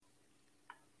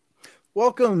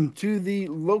Welcome to the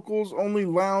Locals Only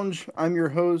Lounge. I'm your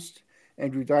host,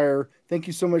 Andrew Dyer. Thank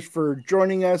you so much for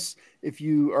joining us. If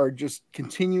you are just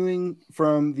continuing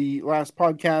from the last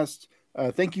podcast,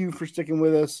 thank you for sticking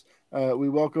with us. We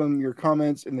welcome your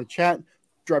comments in the chat.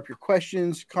 Drop your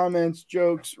questions, comments,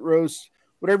 jokes, roasts,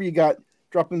 whatever you got.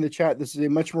 Drop in the chat. This is a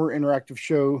much more interactive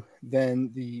show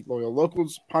than the Loyal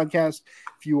Locals podcast.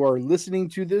 If you are listening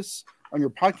to this on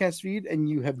your podcast feed and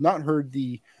you have not heard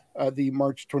the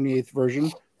March 28th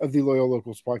version of the Loyal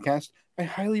Locals podcast, I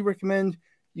highly recommend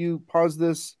you pause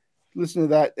this, listen to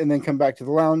that, and then come back to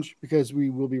the lounge because we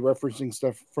will be referencing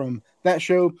stuff from that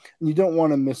show. And you don't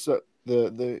want to miss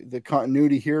the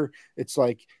continuity here. It's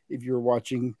like if you're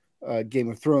watching Game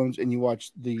of Thrones and you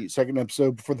watch the second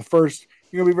episode before the first,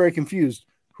 you're gonna be very confused.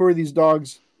 Who are these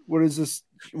dogs? What is this?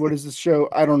 What is this show?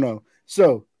 I don't know.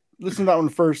 So listen to that one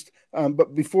first.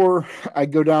 But before I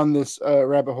go down this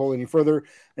rabbit hole any further,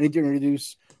 I need to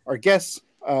introduce our guests.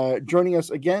 Joining us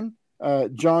again,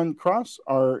 John Cross,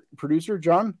 our producer.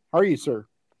 John, how are you, sir?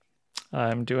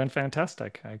 I'm doing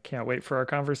fantastic. I can't wait for our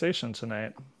conversation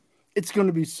tonight. It's going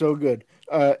to be so good.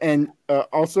 And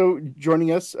also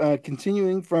joining us,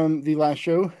 continuing from the last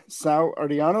show, Sal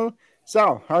Arellano.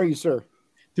 Sal, how are you, sir?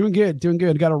 Doing good.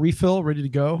 Got a refill ready to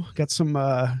go. Got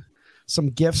some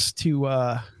gifts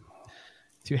to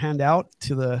hand out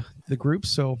to the group.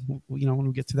 So when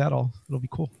we get to that, it'll be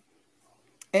cool.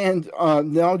 And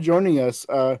now joining us,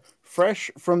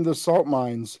 fresh from the salt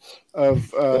mines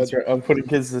of that's right. I'm putting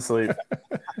kids to sleep.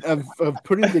 of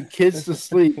putting the kids to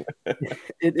sleep.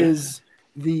 It is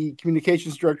the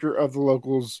communications director of the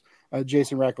Locals,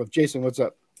 Jason Radcliff. Jason, what's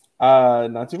up?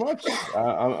 Not too much.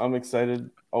 I'm excited.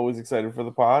 Always excited for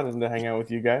the pod and to hang out with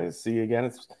you guys. See you again.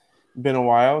 It's been a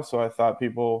while, so I thought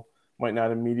people might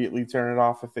not immediately turn it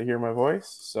off if they hear my voice.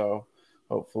 So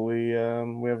hopefully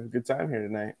we have a good time here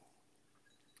tonight.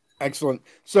 Excellent.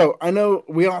 So I know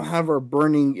we all have our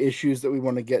burning issues that we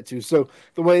want to get to. So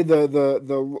the way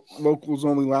the Locals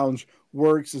Only Lounge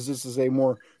works is this is a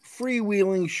more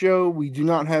freewheeling show. We do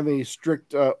not have a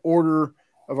strict order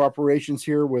of operations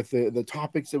here with the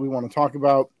topics that we want to talk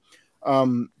about.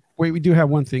 Wait, we do have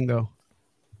one thing though.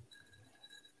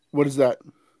 What is that?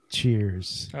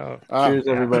 Cheers. Cheers,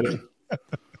 everybody.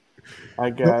 I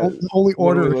got the only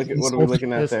order. What are we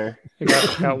looking at there? You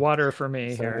got water for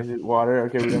me here. Water.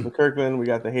 Okay, we got the Kirkland. We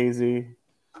got the hazy.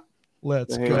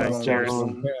 Let's the go. hazy Cheers.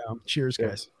 Cheers,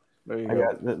 guys. There you I go.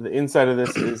 got the inside of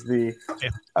this is the.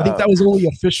 I think that was the only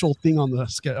official thing on the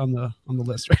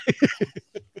list, right?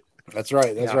 That's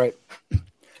right. That's right.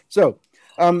 So,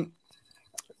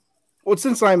 well,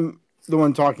 since I'm the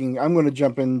one talking, I'm going to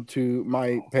jump into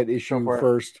my pet issue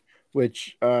first,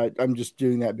 which I'm just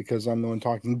doing that because I'm the one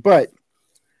talking. But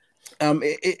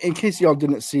in case y'all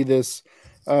didn't see this,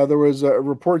 there was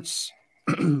reports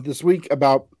this week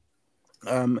about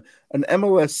an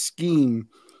MLS scheme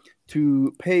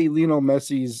to pay Lionel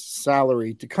Messi's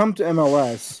salary to come to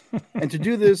MLS. And to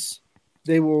do this,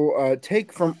 they will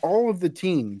take from all of the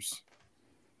teams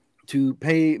to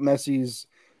pay Messi's.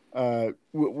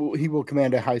 He will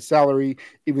command a high salary,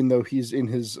 even though he's in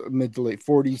his mid to late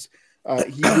 40s.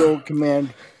 He will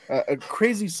command a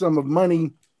crazy sum of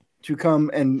money to come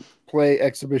and play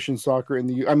exhibition soccer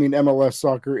MLS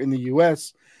soccer in the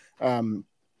U.S.,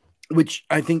 which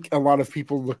I think a lot of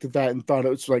people looked at that and thought it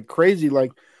was like crazy.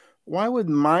 Like, why would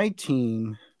my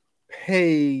team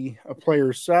pay a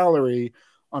player's salary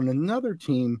on another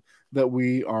team that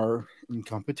we are in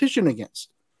competition against?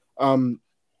 I'm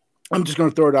just going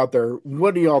to throw it out there.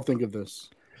 What do y'all think of this?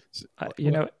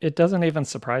 It doesn't even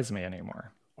surprise me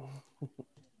anymore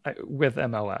with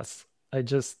MLS.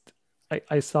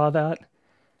 I saw that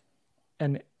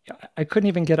and I couldn't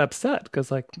even get upset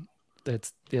because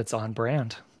it's on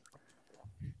brand.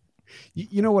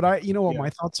 You know what my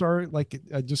thoughts are, like,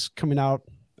 just coming out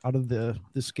of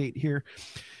this gate here,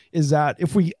 is that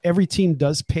if every team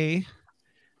does pay,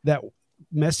 that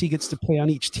Messi gets to play on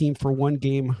each team for one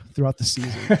game throughout the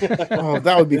season. Oh,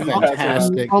 that would be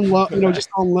fantastic. Just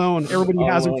on loan. Everybody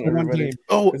has it for one game.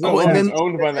 And then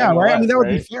owned by yeah, right. I mean, that would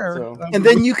be fair. So. And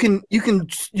then you can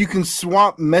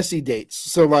swap Messi dates.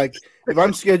 So, like, if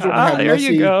I'm scheduled to have there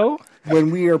Messi you go. when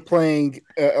we are playing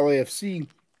LAFC,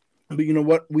 but you know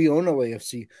what? We own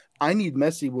LAFC. I need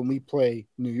Messi when we play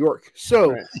New York.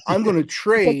 So I'm going to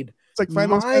trade like my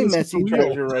Messi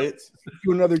treasure rights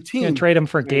to another team. And trade him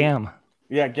for GAM.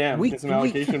 Yeah, GAM. Get some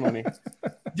allocation money.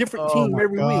 Different team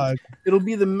every week. It'll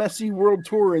be the Messi World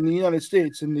Tour in the United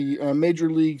States in the Major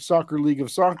League Soccer League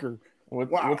of Soccer.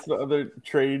 What's the other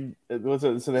trade? So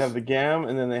they have the GAM,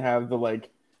 and then they have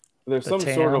there's some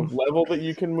TAM. sort of level that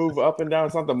you can move up and down.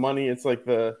 It's not the money. It's like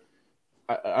the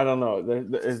I don't know.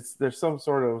 There's some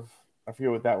sort of, I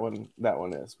forget what that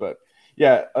one is, but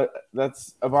yeah,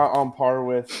 that's about on par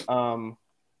with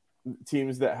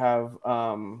teams that have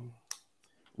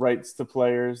rights to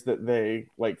players that they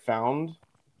like found,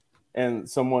 and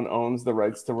someone owns the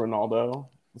rights to Ronaldo.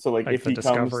 So like if the he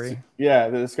Discovery. comes,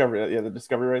 the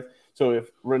Discovery rights. So if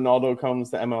Ronaldo comes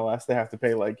to MLS, they have to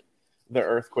pay like the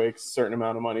Earthquakes a certain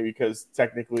amount of money because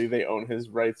technically they own his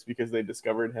rights because they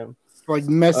discovered him. Like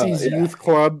Messi's youth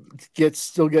club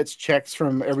still gets checks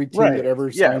from every team that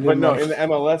ever signed but him. no, in the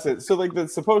MLS,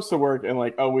 that's supposed to work. And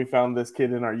like, oh, we found this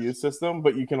kid in our youth system,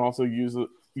 but you can also use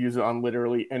it on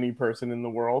literally any person in the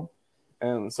world.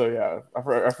 And so yeah,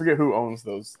 I forget who owns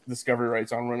those discovery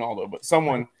rights on Ronaldo, but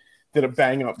someone did a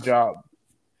bang up job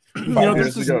 5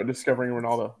 years ago discovering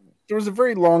Ronaldo. There was a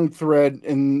very long thread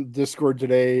in Discord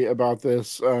today about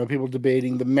this. People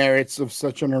debating the merits of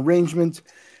such an arrangement,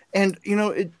 and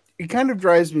it kind of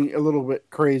drives me a little bit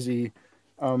crazy.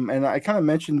 And I kind of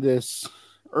mentioned this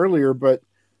earlier, but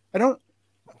I don't,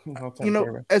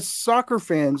 as soccer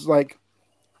fans, like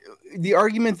the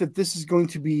argument that this is going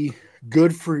to be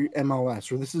good for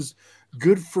MLS or this is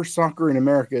good for soccer in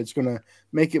America. It's going to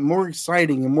make it more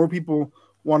exciting and more people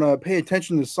want to pay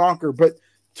attention to soccer. But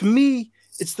to me,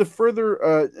 it's the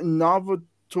further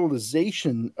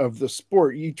novelization of the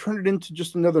sport. You turn it into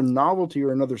just another novelty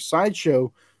or another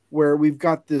sideshow where we've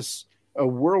got this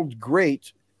world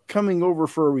great coming over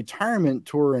for a retirement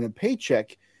tour and a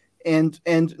paycheck. And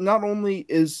not only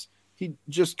is he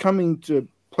just coming to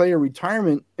play a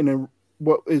retirement in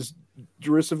what is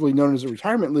derisively known as a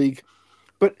retirement league,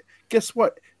 but guess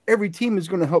what? Every team is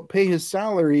going to help pay his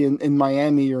salary in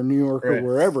Miami or New York or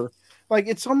wherever. Like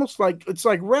it's almost like it's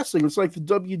like wrestling. It's like the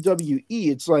WWE.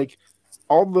 It's like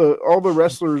all the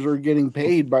wrestlers are getting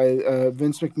paid by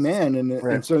Vince McMahon,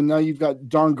 and so now you've got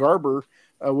Don Garber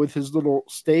with his little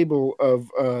stable of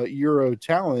Euro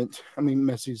talent. I mean,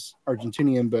 Messi's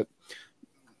Argentinian, but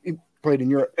he played in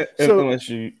Europe. So, unless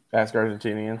you ask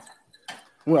Argentinians.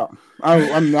 Well,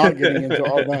 I'm not getting into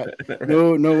all that.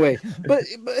 No way. But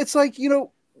it's like,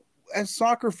 as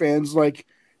soccer fans, like,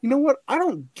 you know what? I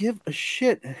don't give a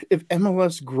shit if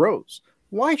MLS grows.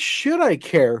 Why should I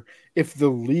care if the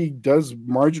league does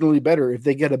marginally better, if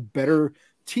they get a better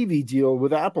TV deal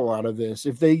with Apple out of this,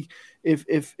 if the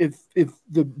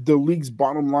league's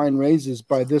bottom line raises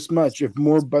by this much, if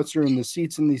more butts are in the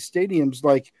seats in these stadiums,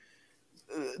 like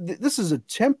this is a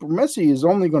Messi is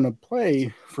only going to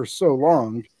play for so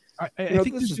long. I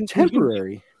think this is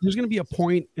temporary. There's going to be a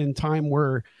point in time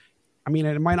where, I mean,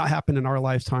 it might not happen in our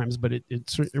lifetimes, but it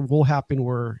will happen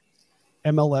where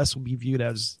MLS will be viewed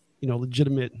as,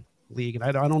 legitimate league. And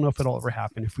I don't know if it'll ever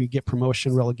happen if we get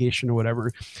promotion, relegation or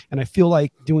whatever. And I feel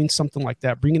like doing something like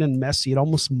that, bringing in Messi, it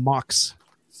almost mocks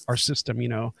our system.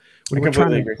 We're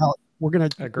trying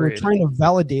to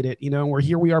validate it, where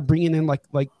here we are bringing in like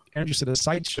Andrew said, a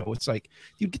sideshow. It's like,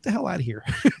 dude, get the hell out of here.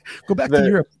 Go back to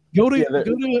Europe. Go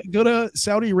to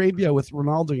Saudi Arabia with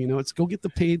Ronaldo. It's go get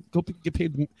paid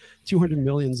 200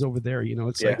 millions over there.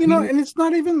 It's like, and it's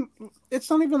not even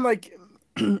like,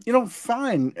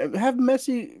 fine. Have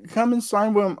Messi come and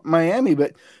sign with Miami,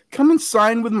 but come and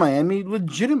sign with Miami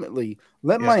legitimately.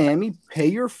 Let Miami pay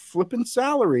your flipping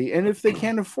salary, and if they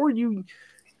can't afford you,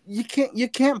 you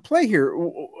can't play here.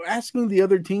 Asking the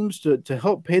other teams to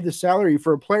help pay the salary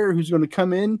for a player who's going to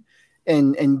come in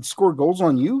and score goals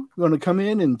on you, going to come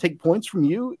in and take points from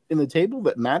you in the table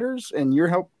that matters, and you're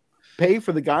help pay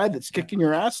for the guy that's kicking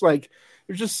your ass. Like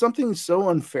there's just something so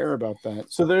unfair about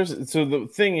that. So the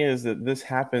thing is that this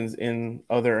happens in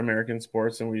other American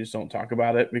sports, and we just don't talk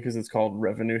about it because it's called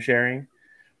revenue sharing,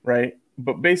 right?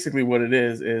 But basically, what it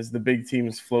is the big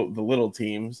teams float the little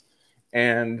teams.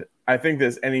 And I think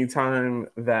there's any time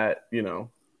that,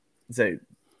 say,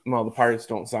 well, the Pirates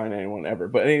don't sign anyone ever,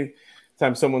 but any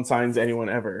time someone signs anyone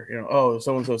ever, oh,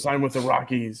 so-and-so signed with the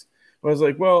Rockies. I was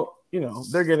like, well,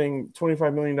 they're getting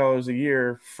 $25 million a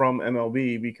year from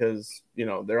MLB because,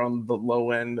 they're on the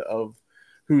low end of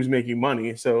who's making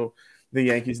money. So the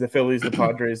Yankees, the Phillies, the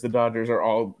Padres, the Dodgers are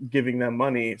all giving them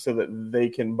money so that they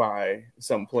can buy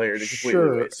some player to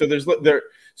completely wait. So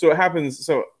it happens.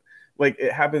 So like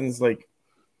it happens like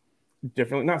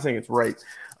differently. Not saying it's right,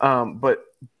 but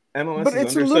MLS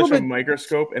is under such a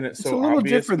microscope, and it's so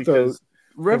obvious because though.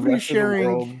 Revenue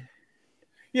sharing.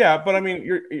 Yeah, but I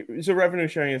mean, so revenue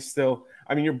sharing is still.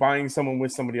 I mean, you're buying someone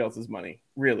with somebody else's money,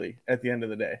 really. At the end of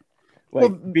the day,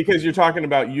 because you're talking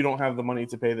about you don't have the money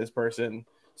to pay this person,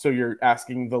 so you're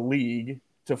asking the league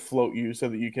to float you so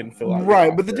that you can fill out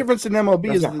right. But the difference in MLB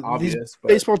That's is not that obvious, these but-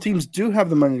 baseball teams do have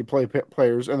the money to play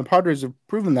players, and the Padres have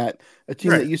proven that. A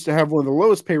team that used to have one of the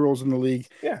lowest payrolls in the league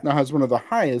now has one of the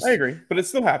highest. I agree, but it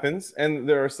still happens, and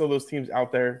there are still those teams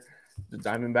out there, the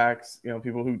Diamondbacks,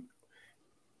 people who,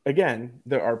 again,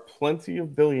 there are plenty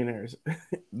of billionaires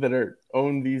that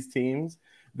own these teams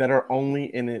that are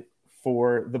only in it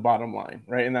for the bottom line,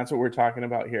 right? And that's what we're talking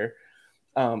about here.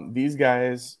 These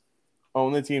guys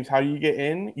own the teams. How do you get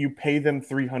in? You pay them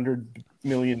 $300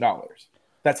 million.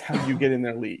 That's how you get in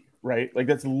their league, right? Like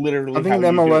that's literally. I think in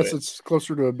how MLS you do it. it's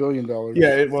closer to $1 billion.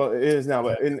 Yeah, it is now,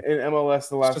 but in MLS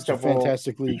the last couple,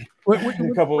 fantastic league.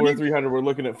 A couple over 300. We're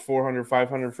looking at 400,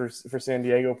 500 for San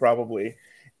Diego probably,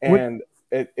 and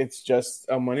it's just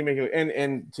a money making.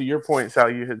 And to your point,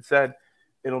 Sal, you had said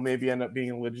it'll maybe end up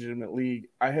being a legitimate league.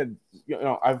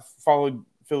 I've followed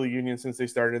Philly Union since they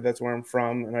started. That's where I'm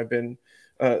from, and I've been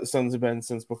Sons of Ben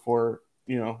since before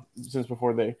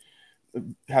they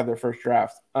had their first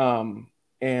draft.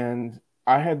 And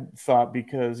I had thought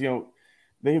because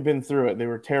they had been through it. They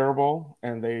were terrible,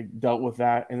 and they dealt with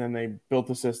that, and then they built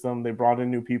the system. They brought in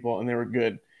new people, and they were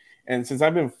good. And since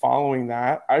I've been following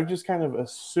that, I've just kind of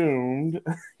assumed,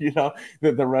 that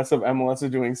the rest of MLS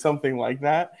is doing something like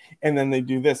that. And then they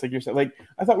do this, like you're saying. Like,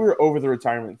 I thought we were over the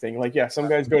retirement thing. Like, yeah, some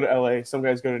guys go to LA, some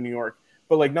guys go to New York,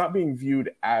 but like not being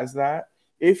viewed as that.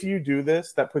 If you do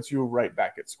this, that puts you right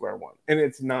back at square one. And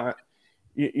it's not,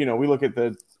 we look at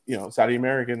the, Saudi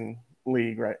American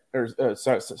league, right? Or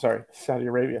Saudi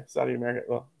America.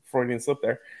 Well, Freudian slip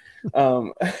there.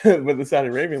 But the Saudi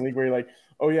Arabian league where you're like,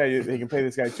 oh yeah, they can pay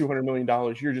this guy $200 million.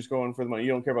 You're just going for the money. You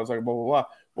don't care about soccer, blah, blah, blah.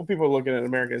 Well, people are looking at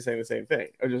America and saying the same thing.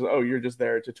 You're just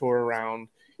there to tour around.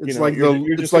 It's like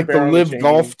the Live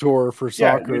Golf Tour for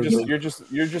soccer. You're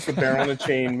just a bear on a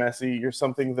chain, Messi. You're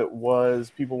something that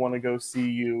was people want to go see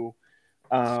you.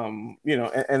 And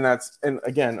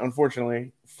again,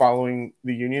 unfortunately, following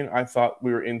the Union, I thought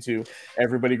we were into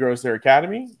everybody grows their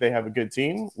academy. They have a good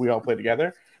team. We all play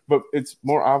together. But it's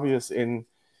more obvious in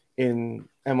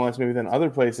MLS maybe than other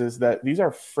places that these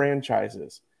are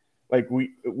franchises. Like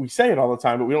we say it all the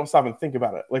time, but we don't stop and think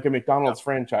about it. Like a McDonald's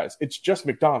franchise, it's just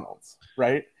McDonald's,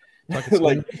 right? It's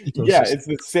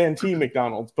the Santee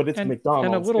McDonald's, but it's McDonald's,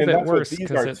 and a little bit worse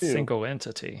because it's single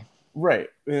entity, right?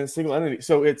 And it's single entity,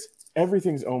 so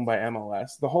everything's owned by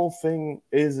MLS. The whole thing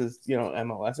is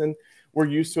MLS, and we're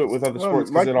used to it with other sports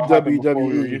because it all happened before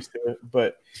we were used to it.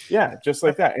 But yeah, just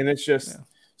like that, and it's just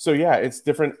it's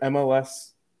different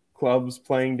MLS clubs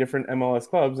playing different MLS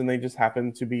clubs, and they just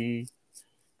happen to be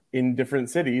in different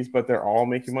cities, but they're all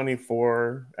making money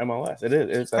for MLS.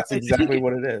 That's exactly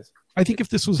what it is. I think if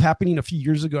this was happening a few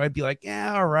years ago, I'd be like,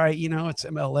 yeah, all right, it's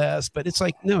MLS. But it's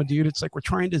like, no, dude, it's like we're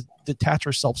trying to detach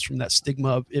ourselves from that stigma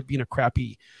of it being a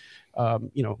crappy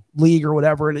league or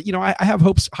whatever. And I have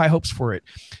high hopes for it.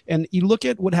 And you look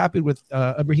at what happened with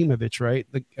Ibrahimovic, right?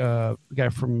 The guy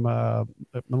from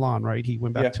Milan, right? He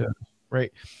went back to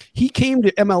right. He came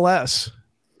to MLS.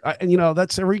 And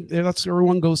that's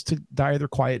everyone goes to die their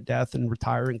quiet death and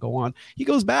retire and go on. He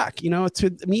goes back.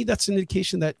 To me, that's an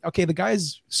indication that okay, the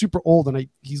guy's super old, and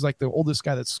he's like the oldest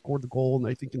guy that scored the goal, and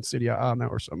I think in City A now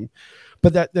or something.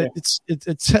 But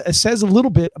it says a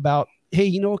little bit about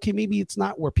hey, okay, maybe it's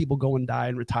not where people go and die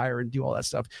and retire and do all that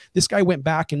stuff. This guy went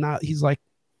back and now he's like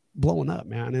blowing up,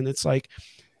 man. And it's like,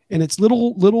 and it's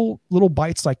little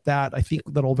bites like that. I think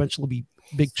that'll eventually be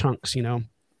big chunks,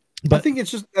 But I think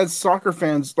it's just as soccer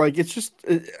fans, like I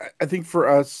think for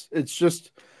us, it's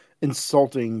just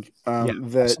insulting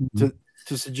to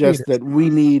suggest that we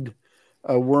need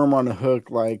a worm on a hook,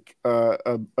 like a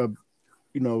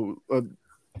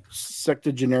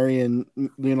sectagenarian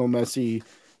Lionel Messi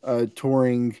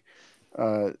touring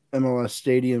MLS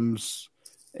stadiums,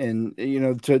 and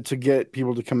to get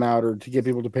people to come out or to get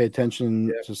people to pay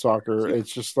attention to soccer.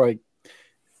 It's just like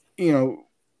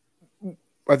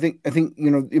I think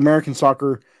the American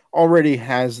soccer already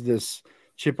has this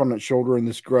chip on its shoulder and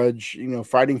this grudge,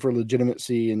 fighting for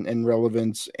legitimacy and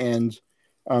relevance. And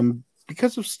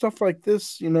because of stuff like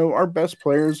this, our best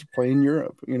players play in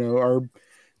Europe.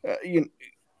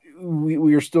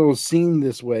 We are still seen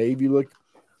this way. If you look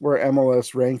where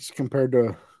MLS ranks compared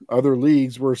to other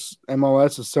leagues, where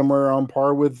MLS is somewhere on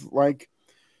par with like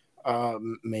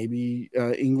maybe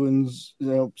England's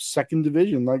second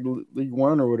division, like League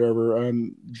One or whatever,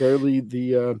 barely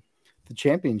the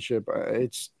championship.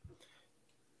 It's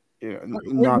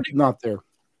not there.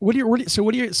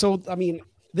 So I mean,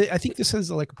 I think this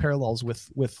has like parallels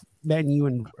with Man U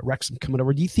and Wrexham coming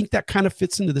over. Do you think that kind of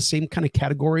fits into the same kind of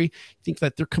category? You think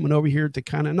that they're coming over here to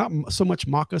kind of not so much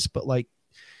mock us, but like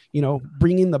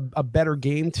bringing a better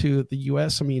game to the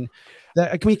U.S. I mean,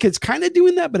 it's kind of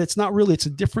doing that, but it's not really. It's a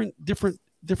different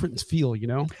feel.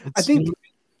 I think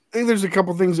there's a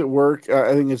couple things at work.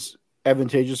 I think it's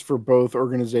advantageous for both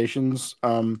organizations.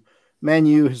 Man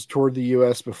U has toured the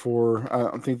U.S. before. I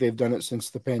don't think they've done it since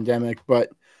the pandemic, but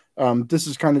this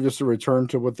is kind of just a return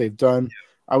to what they've done.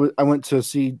 I went to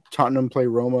see Tottenham play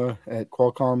Roma at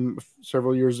Qualcomm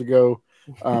several years ago,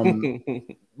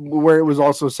 where it was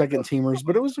also second teamers,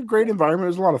 but it was a great environment. It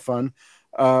was a lot of fun.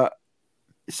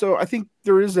 So I think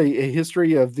there is a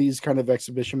history of these kind of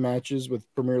exhibition matches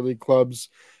with Premier League clubs,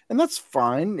 and that's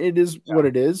fine. It is what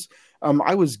it is.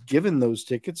 I was given those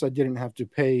tickets. I didn't have to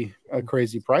pay a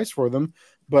crazy price for them,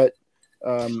 but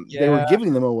they were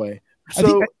giving them away.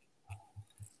 So,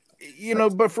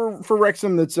 but for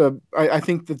Wrexham, I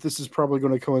think that this is probably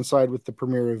going to coincide with the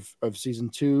premiere of season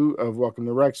 2 of Welcome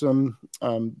to Wrexham.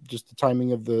 Just the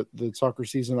timing of the soccer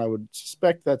season, I would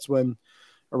suspect that's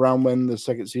around when the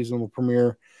second season will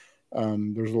premiere.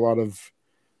 There's a lot of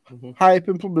hype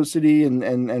and publicity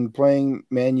and playing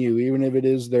Man U, even if it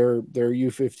is their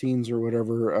U15s or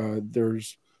whatever.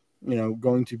 There's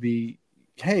going to be,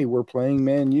 hey, we're playing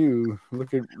Man U.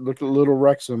 Look at little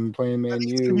Wrexham playing Man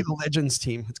U. It's gonna be the Legends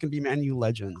team. It's gonna be Man U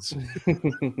Legends,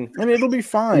 and it'll be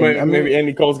fine. Maybe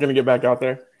Andy Cole's gonna get back out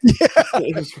there.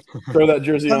 Yeah. Throw that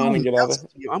jersey on and get out there.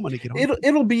 I'm gonna get on.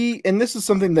 It'll be, and this is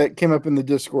something that came up in the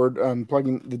Discord.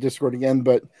 Plugging the Discord again,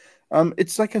 but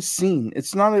it's like a scene.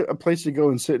 It's not a place to go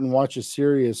and sit and watch a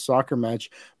serious soccer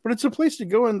match, but it's a place to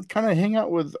go and kind of hang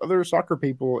out with other soccer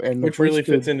people, and which really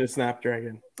fits into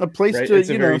Snapdragon. A place to, it's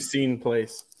a very scene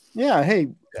place. Yeah, hey,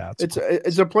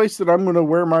 it's a place that I'm going to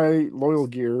wear my loyal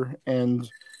gear and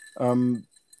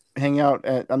hang out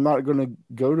at. I'm not going to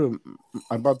go to.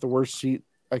 I bought the worst seat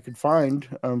I could find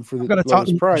for the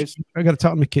lowest price. I got a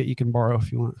Tottenham kit you can borrow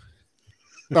if you want.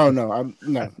 Oh no, I'm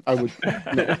not. I would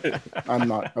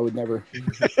never.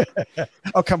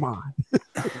 Oh, come on.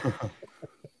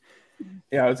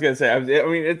 Yeah, I was gonna say. I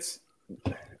mean, it's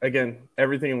again,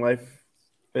 everything in life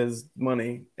is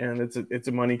money, and it's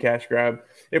a money cash grab.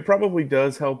 It probably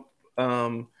does help.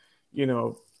 Thinking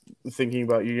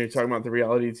about you're talking about the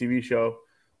reality TV show.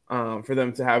 For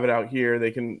them to have it out here,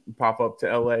 they can pop up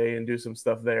to LA and do some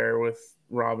stuff there with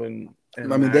Robin.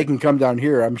 They can come down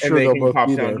here. I'm sure they'll both pop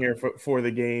be down there. here for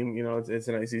the game. It's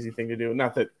a nice, easy thing to do.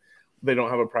 Not that they don't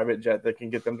have a private jet that can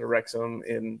get them to Wrexham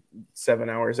in 7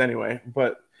 hours anyway.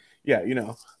 But yeah,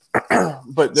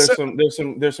 but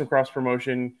there's some cross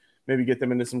promotion. Maybe get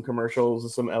them into some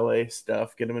commercials, some LA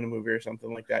stuff. Get them in a movie or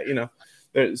something like that.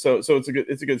 So it's a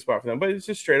good spot for them. But it's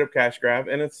just straight up cash grab,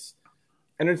 and it's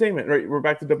entertainment, right? We're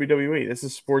back to WWE. This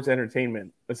is sports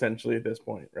entertainment essentially at this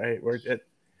point, right?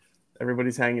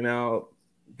 Everybody's hanging out,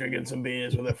 drinking some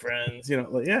beers with their friends. It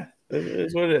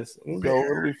is what it is. We'll go.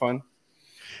 It'll be fun.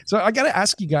 So I got to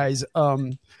ask you guys,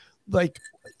 Andrew,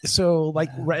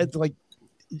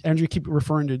 keep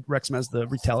referring to Wrexham as the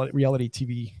reality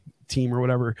TV team or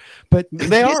whatever, but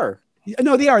they are.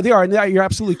 No, they are. You're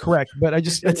absolutely correct. But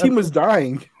the team was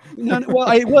dying. No, well,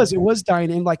 it was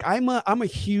dying, and I'm a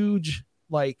huge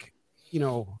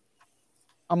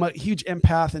I'm a huge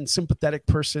empath and sympathetic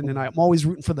person, and I'm always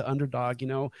rooting for the underdog,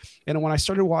 And when I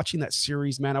started watching that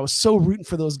series, man, I was so rooting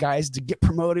for those guys to get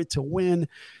promoted, to win,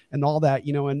 and all that,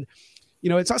 And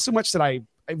it's not so much that I've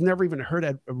never even heard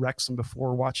of Wrexham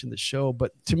before watching the show,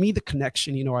 but to me, the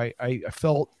connection, I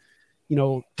felt,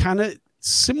 kind of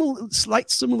slight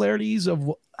similarities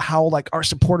of how our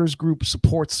supporters group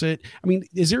supports it. I mean,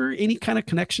 is there any kind of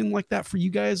connection like that for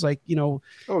you guys? Cool.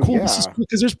 Yeah. This is cool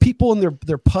because there's people in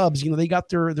their pubs, they got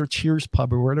their Cheers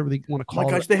pub or whatever they want to call it.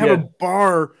 Oh my gosh, they have a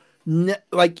bar in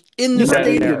the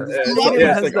stadium.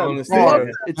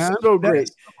 It's so great.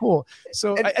 So cool.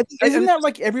 So isn't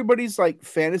that everybody's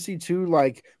fantasy too?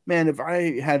 Man, if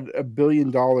I had $1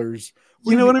 billion,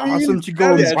 what I mean? Awesome to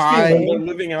go and buy. They're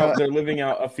living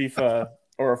out a FIFA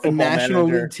or a national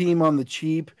manager. league team on the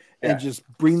cheap and just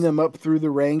bring them up through the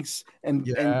ranks and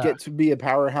get to be a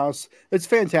powerhouse. It's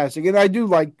fantastic. And I do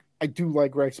like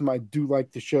Wrexham. I do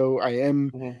like the show.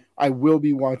 I will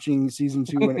be watching season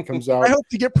 2 when it comes out. I hope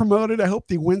they get promoted. I hope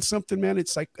they win something, man.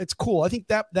 It's cool. I think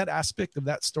that aspect of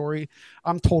that story,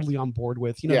 I'm totally on board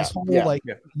with. This whole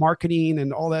marketing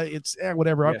and all that. It's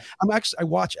whatever. Yeah. I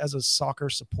watch as a soccer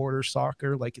supporter.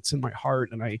 It's in my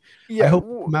heart, and I hope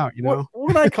they come out.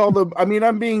 What I call them? I mean,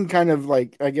 I'm being kind of I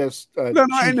guess cheeky,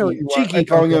 I know cheeky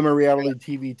calling them a reality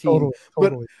TV team,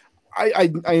 totally.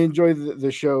 I enjoy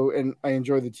the show and I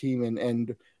enjoy the team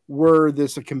and were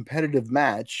this a competitive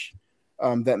match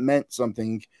that meant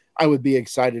something, I would be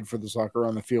excited for the soccer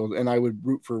on the field, and I would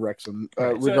root for Wrexham,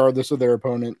 Right. regardless of their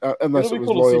opponent, unless It'll it be was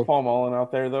cool loyal. to see Paul Mullen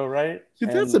out there, though, right? See,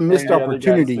 that's And a missed the other guys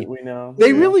opportunity. that we know.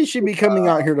 They really should be coming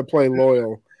out here to play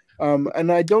loyal.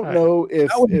 And I don't know if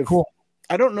That would be cool.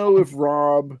 I don't know if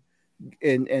Rob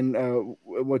and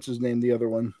what's his name, the other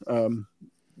one,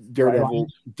 Daredevil,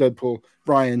 Deadpool,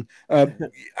 Brian. I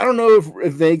don't know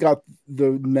if they got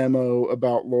the memo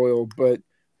about loyal, but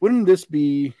wouldn't this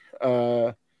be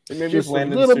maybe just a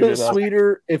little bit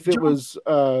sweeter if it was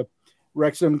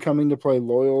Wrexham coming to play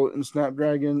loyal in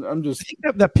Snapdragon? I think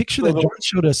that picture that John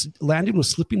showed us, Landon was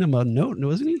slipping him a note,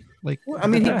 wasn't he? Like, I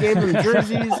mean, he gave them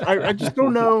jerseys. I just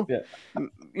don't know. Yeah.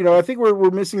 You know, I think we're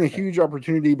missing a huge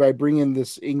opportunity by bringing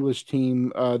this English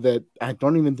team that I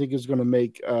don't even think is going to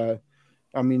make.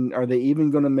 I mean, are they even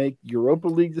going to make Europa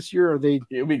League this year? Are they?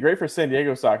 It would be great for San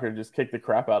Diego soccer to just kick the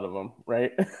crap out of them,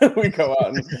 right? we go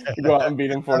out and beat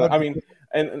them for them. I mean,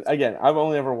 and again, I've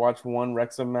only ever watched one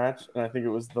Wrexham match, and I think it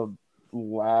was the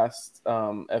last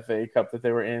FA Cup that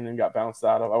they were in and got bounced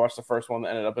out of. I watched the first one that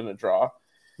ended up in a draw.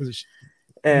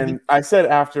 And I said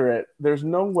after it, there's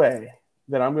no way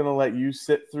that I'm going to let you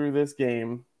sit through this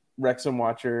game, Wrexham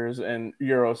watchers and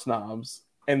Euro snobs,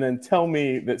 and then tell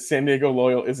me that San Diego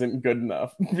Loyal isn't good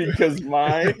enough, because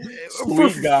my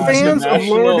sweet for God, fans of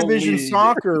lower National division League,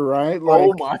 soccer, right? oh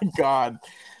Like, my God,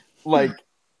 like,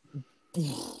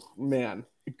 man,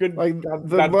 good. like God,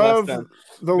 the God love, bless them.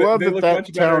 the love They that look that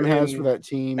much better town has in for that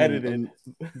team, edited. and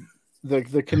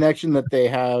the connection that they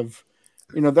have.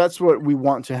 You know, that's what we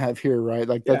want to have here, right?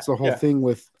 Like that's the whole thing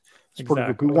with Sport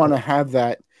Group. We want to have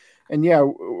that. And yeah,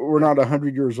 we're not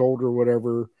 100 years old or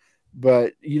whatever,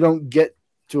 but you don't get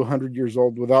to 100 years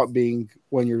old without being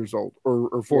 1 year old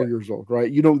or 4 years old,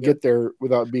 right? You don't get there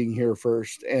without being here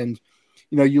first. And,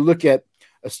 you know, you look at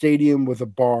a stadium with a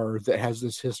bar that has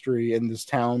this history in this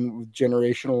town with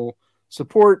generational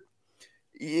support.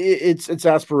 It's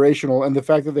aspirational. And the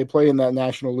fact that they play in that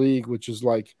National League, which is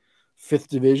like 5th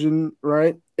division,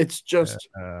 right? It's just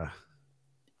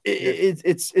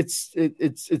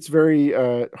it's very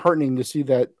heartening to see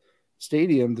that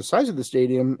stadium, the size of the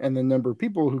stadium, and the number of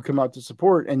people who come out to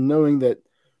support, and knowing that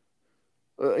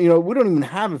you know, we don't even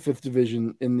have a 5th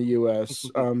division in the U.S.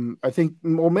 I think,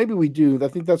 well, maybe we do. I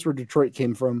think that's where Detroit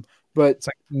came from, but it's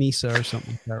like Nisa or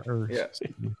something.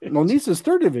 Well, Nisa's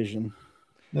 3rd division.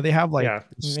 No, they have like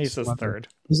Nisa's 3rd.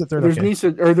 Is it 3rd? There's Nisa,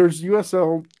 or there's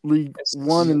USL League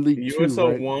 1 and League 2.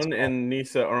 USL right? 1 and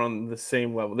Nisa are on the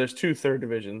same level. There's 2 3rd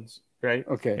divisions, right?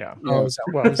 Okay. Yeah. Oh,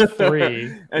 well, it's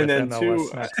 3, and then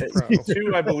MLS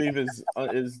 2, I believe,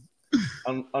 is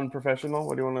unprofessional.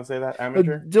 What do you want to say? That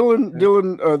amateur?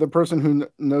 Dylan, the person who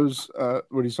knows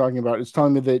what he's talking about, is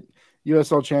telling me that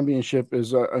USL Championship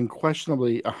is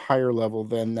unquestionably a higher level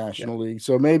than National League.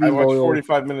 So maybe I watched Loyal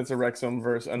 45 minutes of Wrexham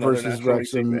versus another National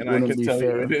Wrexham, League team, and I can tell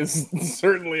fair. you it is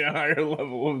certainly a higher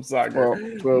level of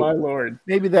soccer. Well, my lord,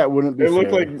 maybe that wouldn't be. It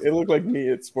looked like me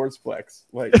at Sportsplex.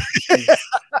 Like,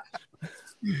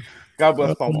 God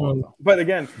bless Paul Mullen. But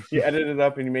again, you edit it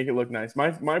up and you make it look nice.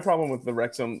 My problem with the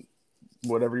Wrexham,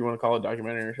 whatever you want to call it,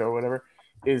 documentary or show, or whatever,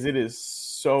 is it is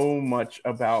so much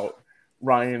about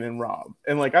Ryan and Rob,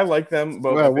 and like I like them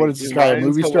both. Well, what is this guy, a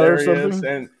movie star or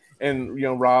something? And you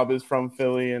know, Rob is from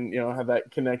Philly, and you know, have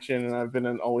that connection. And I've been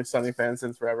an Always Sunny fan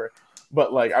since forever.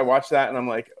 But like I watch that, and I'm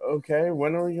like, okay,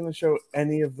 when are we going to show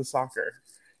any of the soccer?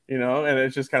 You know, and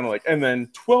it's just kind of like, and then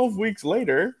 12 weeks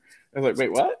later, I was like,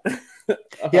 wait, what?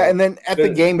 Yeah, and then at the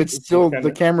game, it's still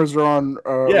the cammers are on.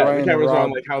 The cameras are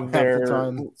on, like how they're.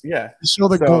 You show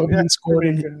the goal being scored,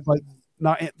 and like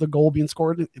not the goal being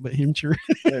scored, but him cheering.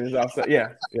 Yeah.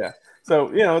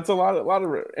 So you know, it's a lot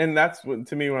of, and that's what,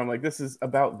 to me, when I'm like, this is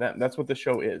about them. That's what the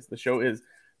show is. The show is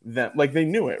them. Like they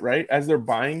knew it, right? As they're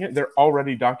buying it, they're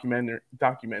already documenting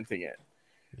it.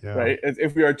 Yeah. Right.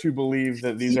 If we are to believe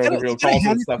that these are the real calls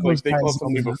and stuff, like they called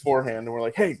me beforehand and we're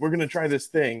like, hey, we're gonna try this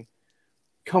thing.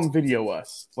 Come video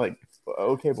us. Like,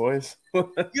 okay, boys.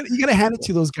 you gotta hand it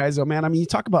to those guys, though, man. I mean, you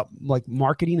talk about like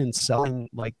marketing and selling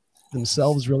like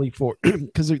themselves really for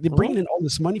because they're bringing in all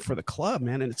this money for the club,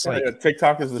 man. And it's like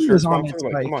TikTok is the shirt sponsor.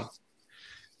 Like, come on.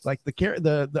 Like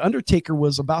the Undertaker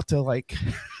was about to like,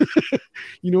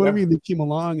 you know what I mean? They came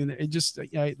along, and it just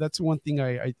that's one thing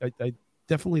I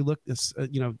definitely looked this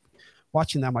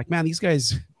watching that. I'm like, man, these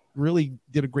guys really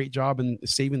did a great job in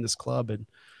saving this club, and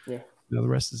the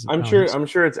rest is. I'm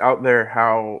sure it's out there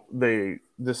how they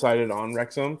decided on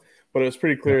Wrexham, but it was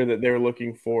pretty clear that they were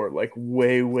looking for like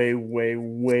way, way, way,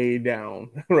 way down,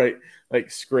 right? Like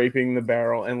scraping the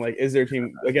barrel, and like, is their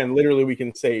team again? Literally, we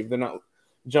can save. They're not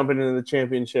jumping into the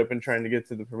championship and trying to get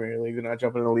to the Premier League. They're not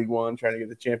jumping into League One trying to get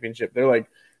the championship. They're like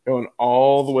going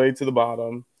all the way to the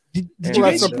bottom Did Well, you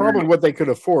that's guys? probably what they could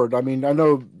afford. I mean, I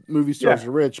know movie stars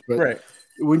are rich, but Right.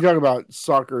 when you talk about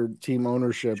soccer team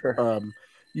ownership, Sure.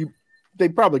 they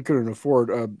probably couldn't afford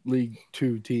a League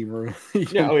Two team or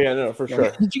Yeah. Oh yeah. No, for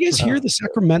sure. Did you guys hear the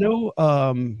Sacramento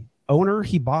owner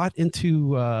he bought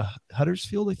into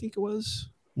Huddersfield? I think it was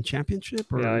in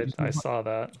championship. Or Yeah, I saw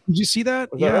that. Did you see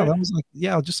that? Was Yeah, that right? that was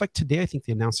like just like today. I think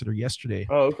they announced it or yesterday.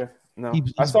 Oh, okay. No,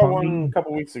 He's I saw buying- one a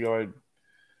couple weeks ago.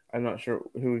 I'm not sure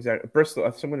who exactly.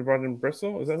 Bristol. Somebody brought in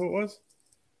Bristol. Is that who it was?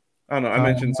 I don't know. I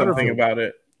mentioned something about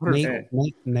it.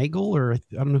 Nagel, or I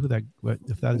don't know who that.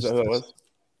 If that Is is that who it was?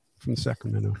 from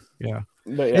Sacramento. Yeah,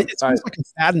 But yeah, it's almost like a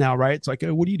fad now, right? It's like,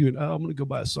 what are you doing? Oh, I'm going to go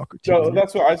buy a soccer team. So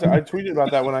that's what I tweeted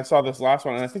about that when I saw this last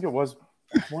one, and I think it was.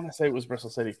 I want to say it was Bristol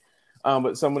City.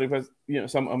 But somebody was,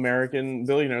 some American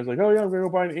billionaire was like, "Oh yeah, I'm gonna go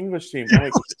buy an English team." I'm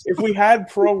like, if we had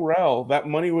pro rel, that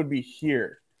money would be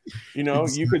here.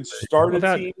 You could start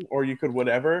a team or you could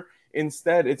whatever.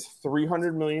 Instead, it's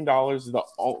 $300 million, the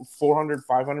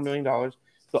 $500 million.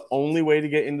 The only way to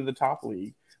get into the top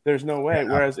league. There's no way.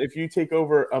 Yeah. Whereas if you take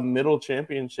over a middle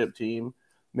championship team,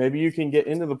 maybe you can get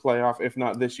into the playoff. If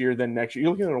not this year, then next year.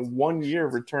 You're looking at a 1 year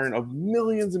return of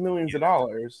millions and millions of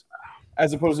dollars.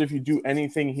 As opposed to if you do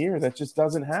anything here, that just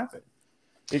doesn't happen.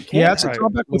 It can't. Yeah, it's a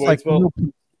drawback with like.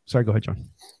 Sorry, go ahead, John.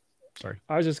 Sorry.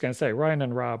 I was just going to say, Ryan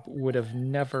and Rob would have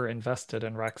never invested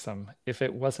in Wrexham if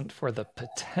it wasn't for the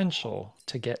potential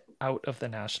to get out of the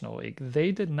National League.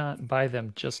 They did not buy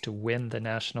them just to win the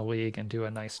National League and do a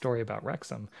nice story about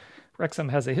Wrexham. Wrexham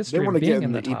has a history of being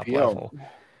in the top level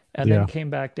and then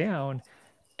came back down.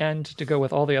 And to go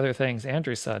with all the other things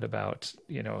Andrew said about,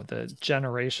 the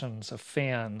generations of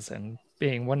fans and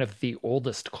being one of the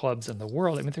oldest clubs in the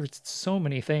world. I mean, there's so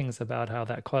many things about how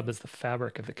that club is the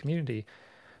fabric of the community.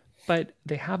 But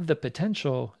they have the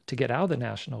potential to get out of the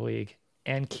National League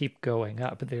and keep going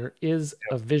up. There is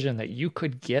a vision that you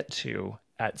could get to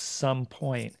at some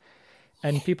point.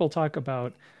 And people talk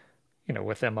about,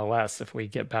 with MLS, if we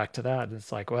get back to that,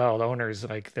 it's like, well, the owners,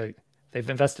 like they've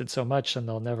invested so much and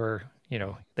they'll never,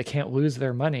 they can't lose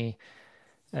their money.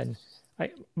 And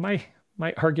my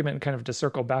argument kind of to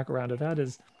circle back around to that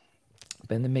is,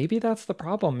 then maybe that's the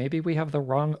problem. Maybe we have the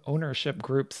wrong ownership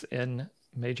groups in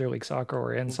Major League Soccer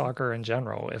or in soccer in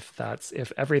general,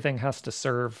 if everything has to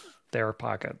serve their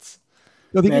pockets.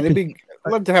 I'd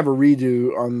love to have a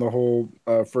redo on the whole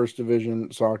first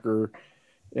division soccer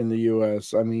in the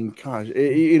U.S. I mean, gosh,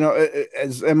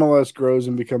 as MLS grows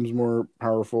and becomes more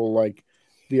powerful, like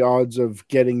the odds of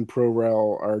getting pro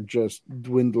rel are just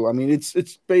dwindle. I mean, it's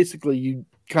basically you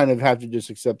kind of have to just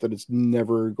accept that it's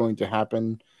never going to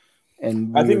happen.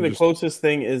 And I think the closest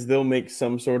thing is they'll make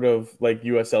some sort of like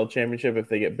USL championship if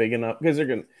they get big enough, because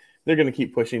they're gonna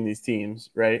keep pushing these teams,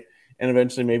 right? And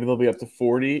eventually maybe they'll be up to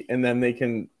 40, and then they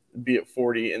can be at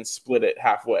 40 and split it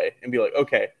halfway and be like,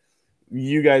 okay,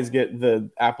 you guys get the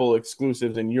Apple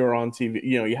exclusives and you're on TV.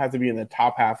 You have to be in the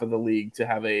top half of the league to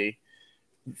have a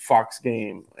Fox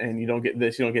game, and you don't get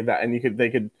this, you don't get that, and they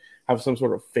could have some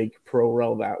sort of fake pro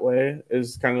rel that way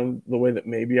is kind of the way that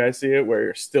maybe I see it, where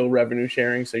you're still revenue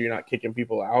sharing, so you're not kicking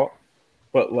people out,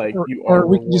 but like you are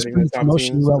rewarding the top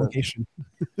teams. Relegation.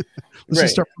 Let's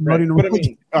just start promoting. But I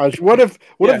mean, gosh, what if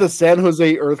the San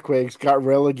Jose Earthquakes got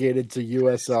relegated to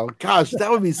USL? Gosh, that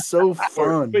would be so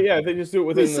fun. But yeah, they just do it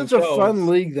within themselves. Such a fun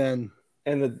league then.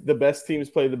 And the best teams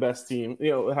play the best team.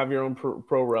 Have your own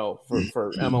pro rel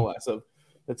for MLS of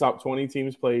the top 20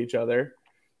 teams play each other.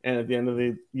 And at the end of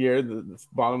the year, the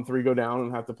bottom 3 go down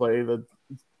and have to play the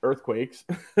Earthquakes,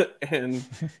 but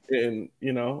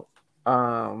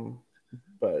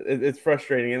it's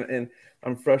frustrating, and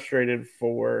I'm frustrated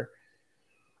for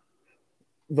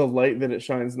the light that it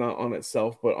shines not on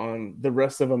itself, but on the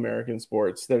rest of American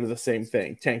sports that are the same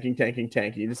thing: tanking.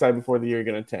 You decide before the year you're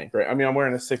going to tank, right? I mean, I'm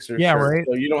wearing a Sixers shirt, right?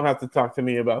 So you don't have to talk to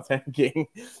me about tanking.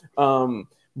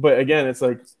 But again, it's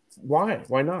like, why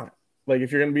not? Like,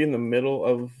 if you're going to be in the middle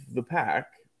of the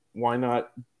pack, why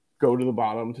not go to the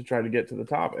bottom to try to get to the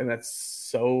top? And that's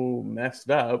so messed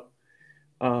up.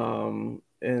 And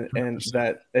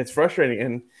that it's frustrating.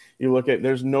 And you look at,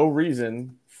 there's no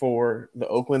reason for the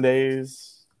Oakland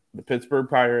A's, the Pittsburgh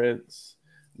Pirates,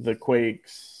 the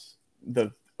Quakes,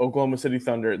 the Oklahoma City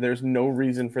Thunder. There's no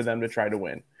reason for them to try to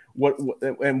win.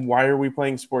 And why are we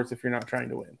playing sports if you're not trying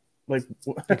to win? Like,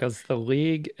 because the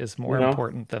league is more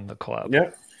important than the club.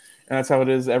 Yep. And that's how it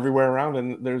is everywhere around,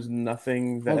 and there's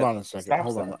nothing that. Hold on a second.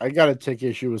 Hold on. I got to take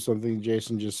issue with something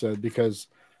Jason just said, because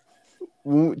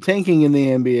tanking in the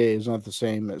NBA is not the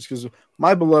same as, because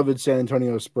my beloved San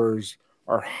Antonio Spurs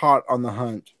are hot on the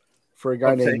hunt for a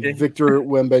guy named Victor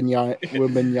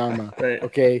Wembanyama. Right.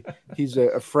 Okay, he's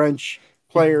a French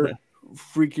player,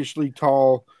 freakishly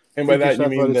tall, And by that, you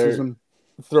mean they're athleticism.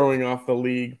 throwing off the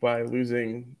league by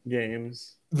losing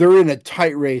games. They're in a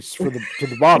tight race to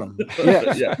the bottom.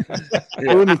 Yes. Yeah.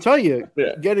 But let me tell you,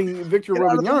 Yeah. getting Victor Get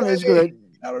out of their Wembanyama is way. going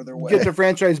Out of their to way. get the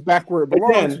franchise back where it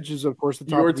belongs, Again, which is, of course, the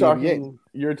top of the NBA.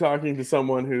 You're talking to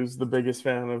someone who's the biggest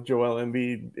fan of Joel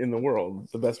Embiid in the world,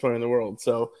 the best player in the world.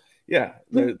 So, yeah,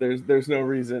 there's no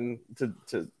reason to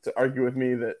argue with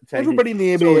me that tanking. Everybody in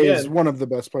the NBA is one of the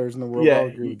best players in the world. Yeah, I'll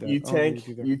agree with that.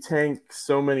 You tank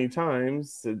so many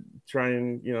times to try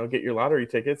and get your lottery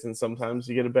tickets, and sometimes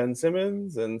you get a Ben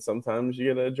Simmons, and sometimes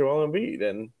you get a Joel Embiid,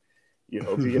 and you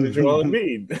hope you get a Joel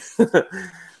Embiid.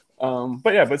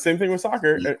 But same thing with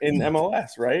soccer in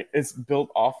MLS, right? It's built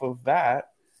off of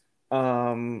that,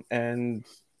 and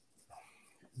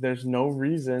there's no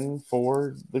reason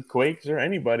for the Quakes or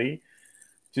anybody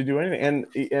to do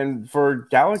anything. And for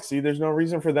Galaxy, there's no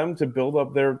reason for them to build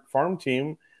up their farm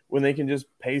team when they can just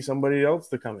pay somebody else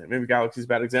to come in. Maybe Galaxy's a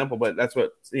bad example, but that's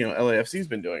what LAFC's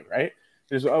been doing, right?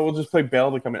 We'll just play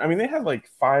Bale to come in. I mean, they had like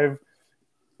five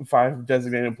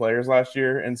designated players last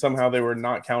year, and somehow they were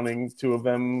not counting two of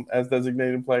them as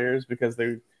designated players because I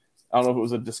don't know if it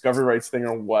was a discovery rights thing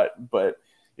or what, but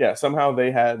yeah, somehow they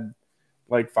had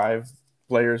like 5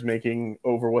 players making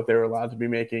over what they were allowed to be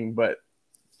making, but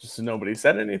just nobody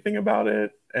said anything about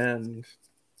it, and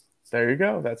there you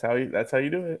go. That's how you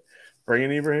do it. Bring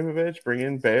in Ibrahimovic, bring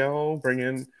in Bale, bring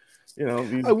in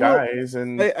these guys.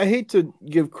 And I hate to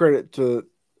give credit to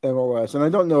MLS, and I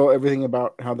don't know everything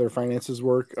about how their finances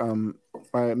work. I'm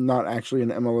not actually an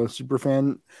MLS super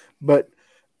fan, but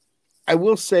I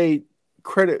will say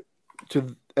credit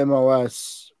to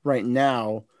MLS right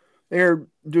now. They're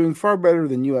doing far better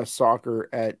than U.S. soccer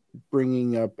at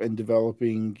bringing up and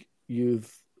developing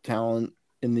youth talent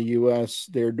in the U.S.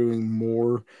 They're doing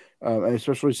more,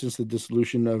 especially since the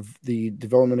dissolution of the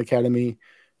Development Academy,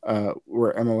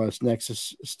 where MLS Next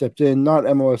has stepped in. Not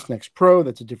MLS Next Pro,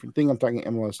 that's a different thing. I'm talking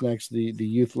MLS Next, the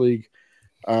youth league,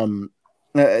 and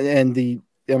the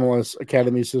MLS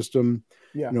Academy system.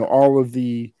 Yeah. All of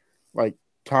the like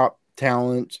top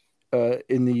talent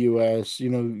in the U.S.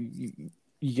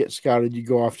 You get scouted, you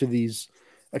go off to these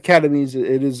academies.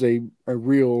 It is a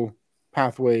real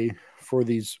pathway for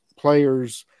these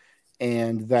players,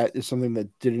 and that is something that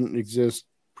didn't exist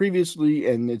previously,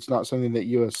 and it's not something that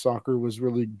U.S. soccer was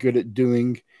really good at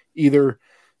doing either.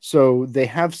 So they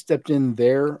have stepped in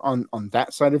there on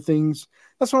that side of things.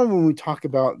 That's why when we talk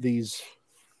about these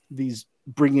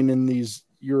bringing in these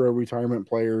Euro retirement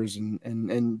players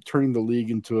and turning the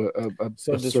league into a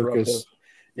circus,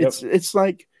 Yep. It's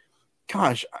like,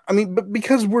 gosh, I mean, but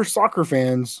because we're soccer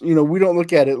fans, we don't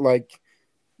look at it like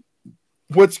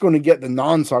what's going to get the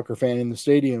non-soccer fan in the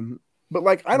stadium. But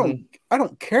like, I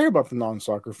don't care about the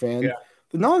non-soccer fan. Yeah.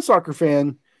 The non-soccer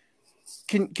fan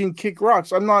can kick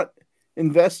rocks. I'm not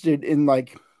invested in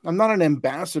I'm not an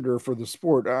ambassador for the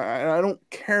sport. I don't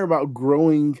care about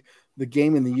growing the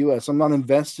game in the U.S. I'm not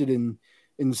invested in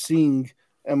seeing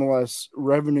MLS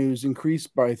revenues increase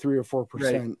by 3 or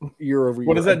 4% year over year.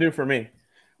 What does that do for me?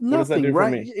 Nothing, what does that do for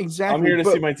me? Exactly. I'm here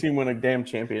to see my team win a damn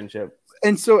championship.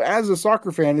 And so as a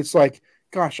soccer fan, it's like,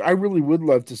 gosh, I really would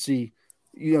love to see,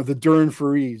 the Duran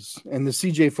Faris and the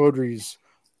CJ Fodries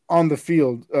on the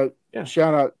field.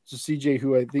 Shout out to CJ,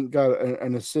 who I think got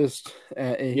an assist.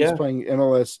 He's playing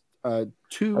MLS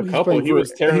 2. He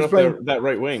was tearing up that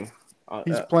right wing.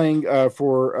 He's playing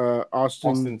for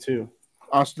Austin 2.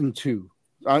 Austin 2.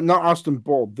 Not Austin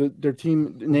Bold. Their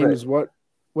team name is what?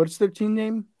 What's their team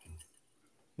name?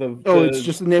 It's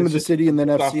just the name of the city and then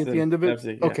FC Austin, at the end of it.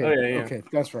 FC, yeah. Okay,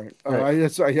 that's right.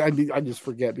 I just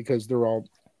forget because they're all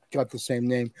got the same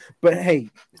name. But hey,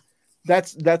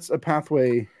 that's a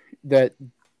pathway that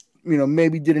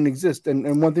maybe didn't exist.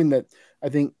 And one thing that I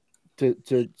think to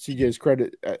CJ's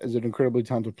credit as an incredibly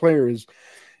talented player is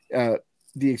the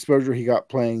exposure he got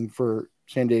playing for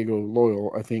San Diego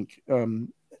Loyal. I think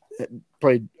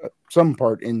played some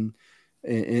part in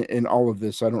all of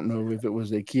this. I don't know if it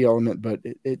was a key element, but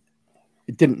it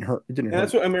didn't hurt. It didn't hurt.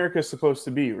 That's what America's supposed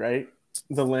to be, right?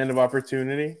 The land of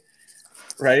opportunity,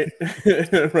 right?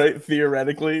 Right?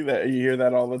 Theoretically, that you hear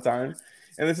that all the time.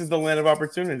 And this is the land of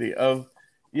opportunity of,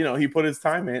 he put his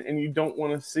time in, and you don't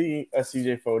want to see a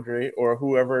CJ Fodry or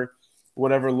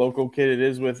whatever local kid it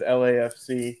is with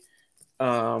LAFC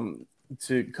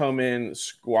to come in,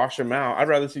 squash him out. I'd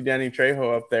rather see Danny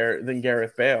Trejo up there than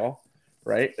Gareth Bale.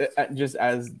 Right, just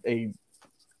as an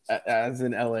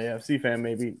LAFC fan,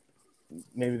 maybe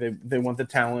they want the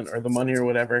talent or the money or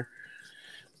whatever.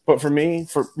 But for me,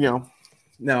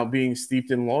 now being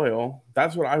steeped in Loyal,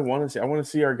 that's what I want to see. I want to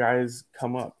see our guys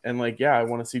come up, and I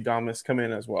want to see Damas come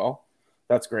in as well.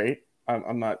 That's great.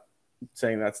 I'm not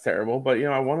saying that's terrible, but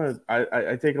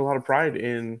I take a lot of pride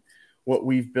in what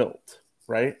we've built,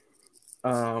 right?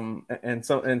 And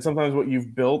sometimes what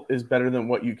you've built is better than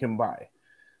what you can buy.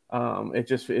 It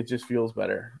just feels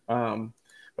better.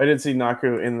 I did see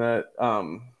Naku in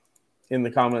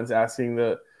the comments asking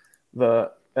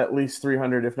the at least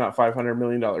 300, if not $500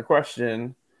 million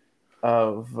question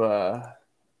of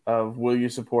will you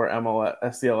support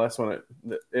SDLS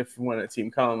when a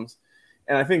team comes?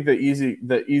 And I think the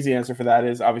easy answer for that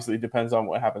is obviously it depends on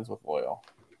what happens with Loyal.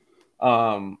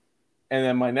 And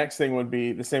then my next thing would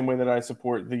be the same way that I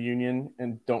support the union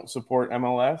and don't support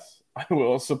MLS, I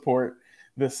will support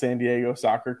the San Diego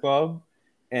Soccer Club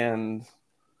and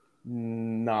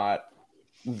not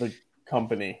the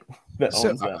company that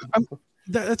owns them.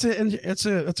 That's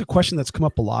a question that's come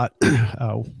up a lot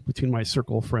between my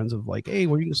circle of friends of like, hey,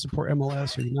 were you going to support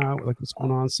MLS or not? Like, what's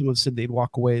going on? Some have said they'd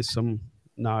walk away, some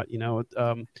not.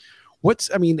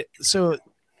 So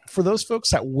for those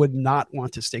folks that would not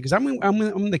want to stay, because I'm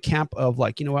in the camp of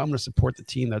like, I'm going to support the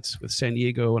team that's with San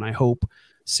Diego, and I hope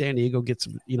San Diego gets,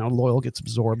 Loyal gets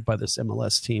absorbed by this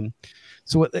MLS team.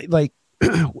 So like,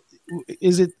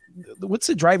 what's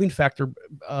the driving factor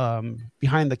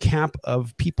behind the camp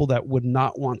of people that would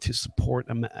not want to support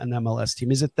an MLS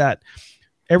team? Is it that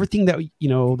everything that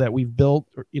that we've built,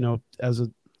 as a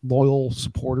loyal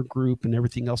supporter group and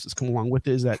everything else that's come along with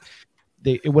it, is that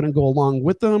it wouldn't go along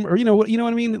with them, or what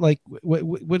I mean? Like, what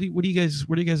do you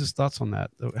guys' thoughts on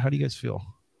that? How do you guys feel?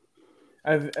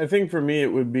 I think for me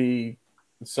it would be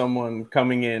someone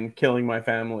coming in, killing my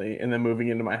family, and then moving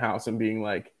into my house and being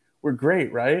like, "We're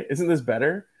great, right? Isn't this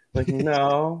better?" Like,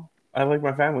 no, I like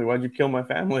my family. Why'd you kill my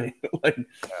family? Like,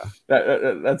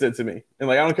 that's it to me. And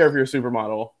like, I don't care if you're a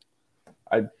supermodel.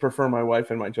 I prefer my wife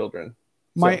and my children.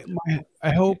 I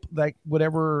hope like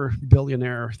whatever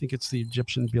billionaire, I think it's the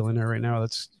Egyptian billionaire right now.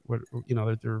 That's what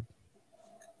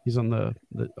he's on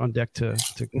on deck to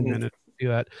come in and do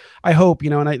that. I hope,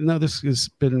 and I know this has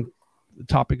been the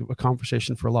topic of a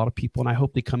conversation for a lot of people, and I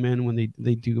hope they come in when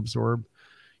they do absorb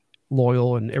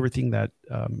Loyal and everything that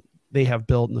they have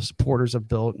built and the supporters have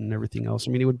built and everything else.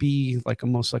 I mean, it would be like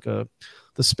almost like the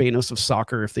Spanos of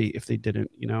soccer if they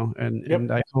didn't,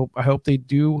 and I hope they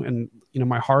do. And,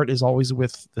 my heart is always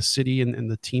with the city and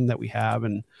the team that we have.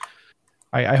 And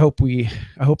I hope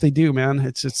they do, man.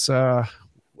 It's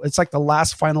like the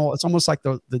last final, it's almost like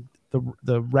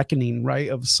the reckoning, right,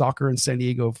 of soccer in San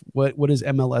Diego. What is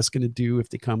MLS going to do if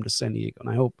they come to San Diego? And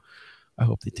I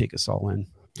hope they take us all in.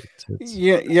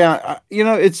 Yeah.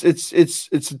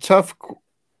 It's a tough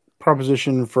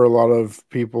proposition for a lot of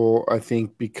people, I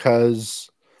think, because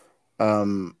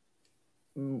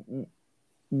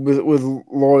with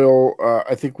Loyal,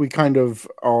 I think we kind of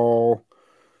all,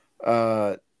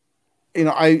 I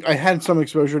had some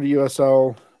exposure to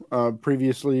USL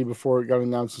previously before it got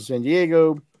announced in San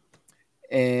Diego,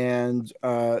 and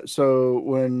so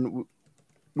when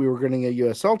we were getting a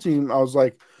USL team, I was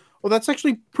like, well, that's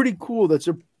actually pretty cool. That's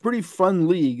a pretty fun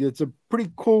league. It's a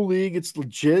pretty cool league. It's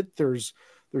legit. There's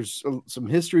some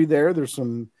history there. There's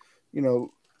some,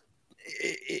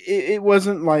 it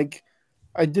wasn't like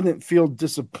I didn't feel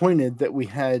disappointed that we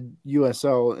had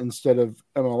USL instead of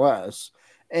MLS.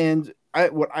 And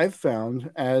what I've found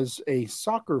as a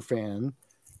soccer fan,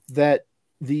 that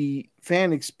the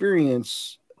fan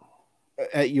experience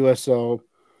at USL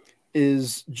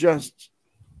is just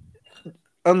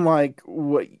unlike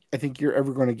what I think you're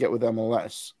ever going to get with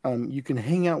MLS. You can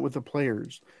hang out with the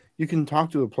players. You can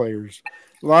talk to the players.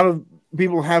 A lot of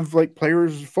people have like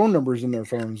players' phone numbers in their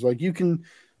phones. Like you can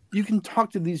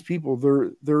talk to these people.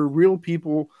 They're real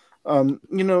people.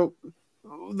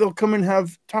 They'll come and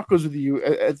have tacos with you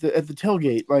at the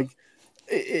tailgate. Like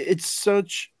it's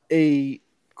such a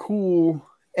cool,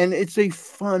 and it's a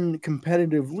fun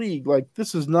competitive league. Like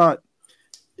this is not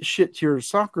shit tier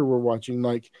soccer we're watching.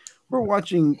 Like we're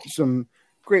watching some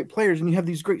great players, and you have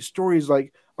these great stories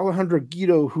like Alejandro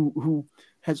Guido, who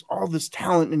has all this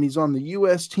talent, and he's on the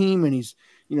U.S. team, and he's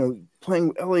playing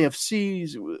with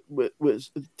LAFCs with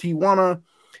Tijuana,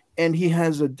 and he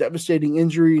has a devastating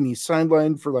injury, and he's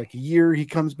sidelined for like a year. He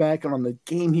comes back, and on the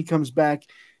game he comes back,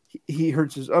 he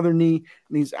hurts his other knee,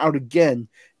 and he's out again,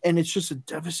 and it's just a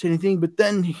devastating thing. But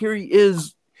then here he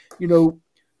is,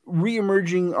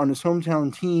 re-emerging on his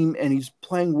hometown team, and he's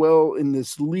playing well in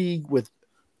this league with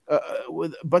a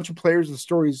bunch of players and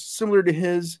stories similar to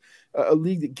his, a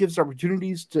league that gives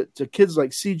opportunities to kids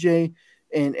like CJ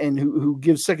and who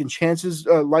gives second chances,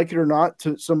 like it or not,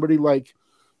 to somebody like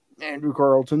Andrew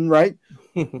Carlton, right?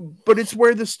 But it's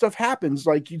where this stuff happens.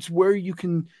 Like it's where you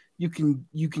can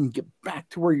get back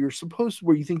to where you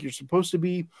think you're supposed to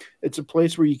be. It's a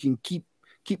place where you can keep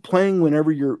keep playing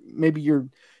whenever you're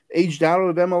aged out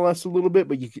of MLS a little bit,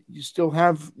 but you still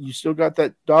got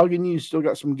that dog in you. You still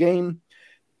got some game,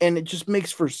 and it just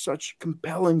makes for such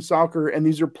compelling soccer. And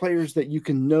these are players that you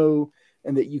can know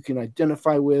and that you can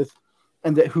identify with,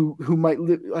 and that who might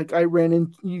live. Like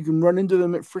you can run into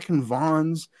them at freaking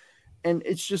Vaughn's, and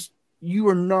it's just, you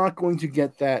are not going to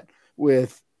get that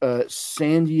with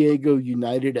San Diego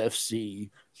United FC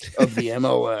of the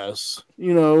MLS.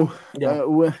 You're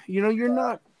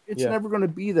not. It's never going to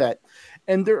be that.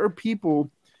 And there are people,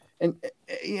 and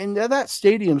that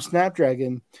stadium,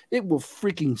 Snapdragon, it will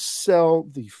freaking sell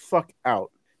the fuck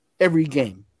out every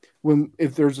game.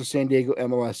 If there's a San Diego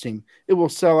MLS team, it will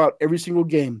sell out every single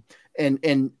game.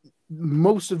 And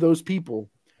most of those people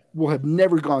will have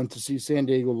never gone to see San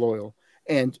Diego Loyal,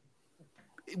 and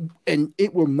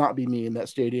it will not be me in that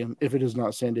stadium if it is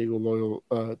not San Diego Loyal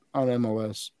on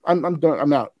MLS. I'm done.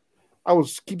 I'm out. I will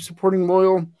keep supporting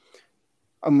Loyal.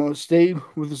 I'm going to stay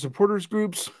with the supporters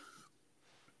groups,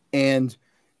 and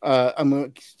I'm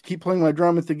going to keep playing my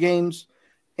drum at the games.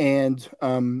 And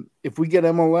if we get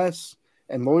MLS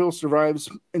and Loyal survives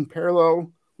in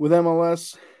parallel with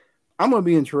MLS, I'm going to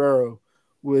be in Torero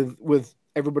with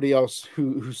everybody else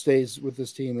who stays with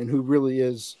this team and who really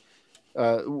is.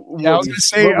 I was going to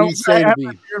say, I have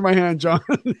my beer in my hand, John.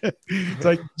 It's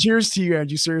like, cheers to you,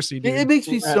 Andrew. Seriously, dude. It makes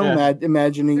me so mad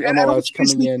imagining MLS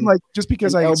coming in, like, just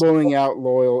because I elbowing out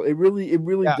Loyal. It really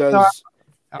does.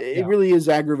 It really is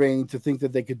aggravating to think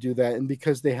that they could do that, and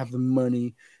because they have the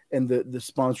money and the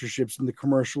sponsorships and the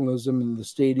commercialism and the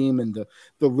stadium and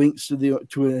the links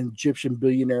to an Egyptian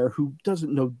billionaire who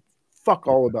doesn't know fuck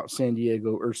all about San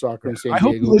Diego or soccer in San Diego.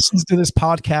 I hope he listens to this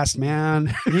podcast,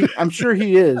 man. I'm sure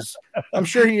he is.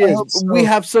 So. We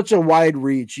have such a wide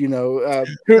reach,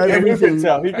 everything.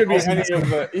 He could be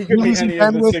any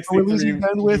of the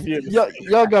 63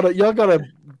 y'all gotta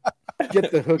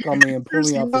get the hook on me and pull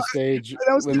me off the stage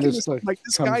when this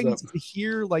guy needs to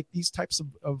hear like these types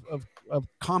of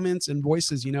comments and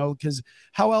voices, because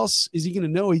how else is he going to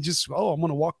know? He just, I'm going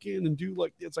to walk in and do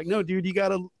like, it's like, no, dude, you got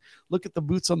to look at the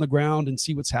boots on the ground and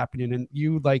see what's happening. And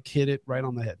you like hit it right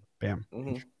on the head. Bam.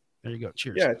 Mm-hmm. There you go.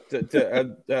 Cheers.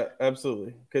 Yeah,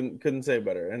 absolutely. Couldn't say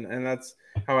better. And that's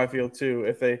how I feel too.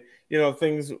 If they,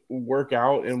 things work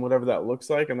out and whatever that looks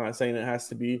like, I'm not saying it has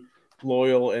to be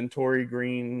Loyal and Torrey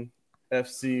Green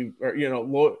FC, or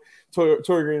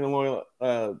Torrey Green and Loyal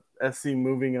FC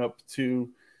moving up to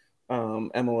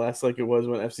MLS like it was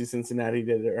when FC Cincinnati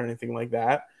did it or anything like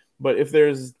that. But if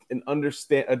there's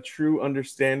a true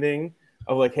understanding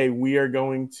of like, hey, we are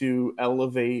going to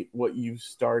elevate what you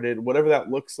started, whatever that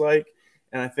looks like.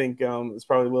 And I think it's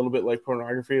probably a little bit like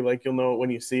pornography, like you'll know it when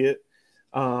you see it.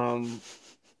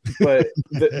 But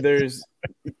there's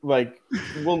like,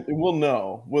 we'll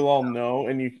all know,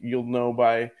 and you'll know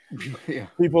by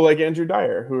people like Andrew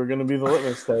Dyer who are going to be the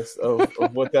litmus test of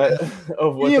what that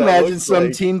of what. Can you imagine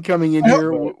some team coming in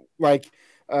here like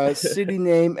city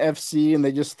name FC, and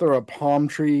they just throw a palm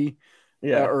tree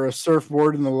or a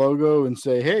surfboard in the logo and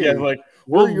say, "Hey,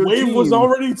 Wave was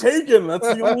already taken. That's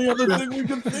the only other thing we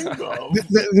can think of."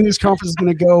 The news conference is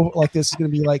going to go like this. It's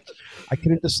going to be like, I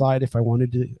couldn't decide if I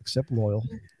wanted to accept Loyal.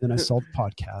 Then I saw the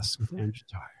podcast with Andrew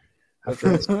Dyer.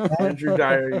 That's right. Andrew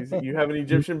Dyer. You have an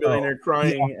Egyptian billionaire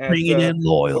crying at bringing in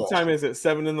Loyal. What time is it?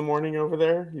 7 a.m. over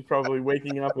there. He's probably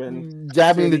waking up and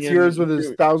dabbing the tears with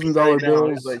his $1,000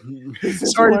 bills. Like,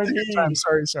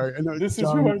 sorry. I know this is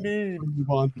who I need.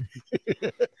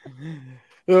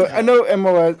 I know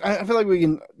MLS. I feel like we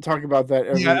can talk about that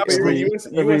every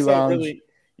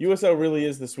USL really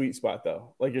is the sweet spot,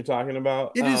 though. Like you're talking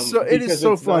about, it is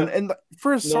so fun. And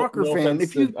for a soccer fan,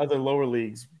 if you other lower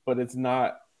leagues, but it's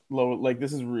not low. Like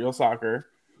this is real soccer,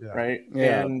 right?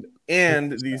 Yeah.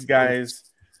 And these guys,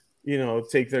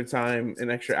 take their time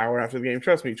an extra hour after the game.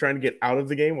 Trust me, trying to get out of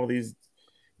the game while these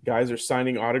guys are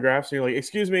signing autographs, and you're like,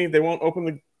 "Excuse me, they won't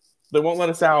let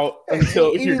us out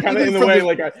until you're kind of in the way."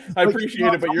 Like I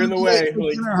appreciate it, but you're in the way.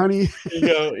 Like, honey. You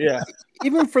go, yeah.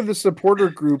 Even for the supporter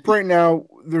group right now,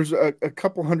 there's a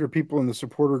couple hundred people in the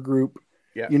supporter group.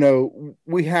 Yeah.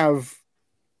 We have,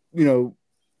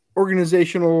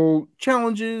 organizational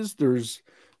challenges. There's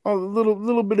a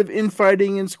little bit of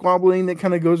infighting and squabbling that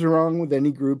kind of goes around with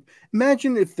any group.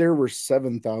 Imagine if there were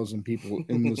 7,000 people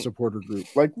in the supporter group.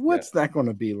 Like, what's that going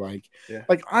to be like? Yeah.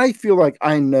 Like, I feel like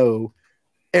I know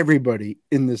everybody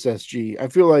in this SG. I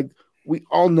feel like we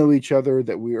all know each other,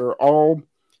 that we are all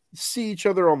see each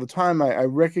other all the time. I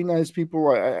recognize people.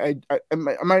 I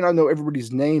might not know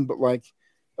everybody's name, but like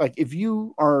if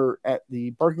you are at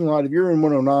the parking lot, if you're in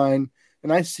 109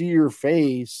 and I see your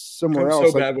face somewhere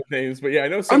else, so bad with names, but yeah, I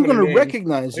know. I'm going to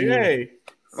recognize you. Hey,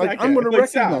 Like, I'm going to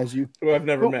recognize Sal, you. who I've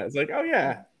never met. It's like, oh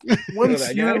yeah.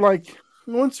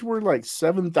 Once we're like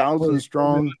 7,000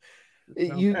 strong,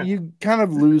 you kind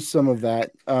of lose some of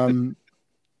that. I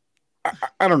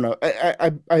don't know.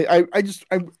 I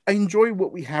enjoy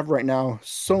what we have right now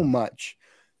so much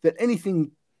that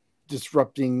anything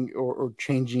disrupting or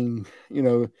changing,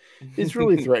 it's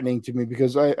really threatening to me,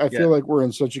 because I feel like we're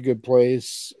in such a good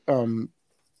place. I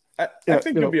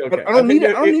think you'll be okay. I don't need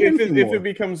anything if more. it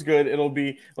becomes good, it'll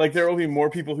be like there will be more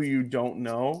people who you don't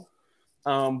know.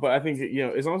 But I think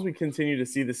as long as we continue to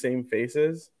see the same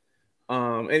faces,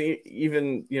 and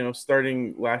even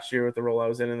starting last year with the role I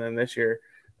was in, and then this year,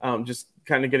 just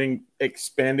kind of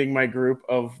expanding my group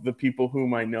of the people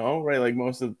whom I know, right? Like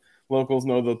most of locals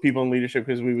know the people in leadership,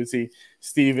 because we would see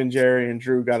Steve and Jerry and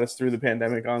Drew got us through the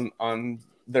pandemic on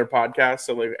their podcast,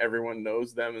 so like everyone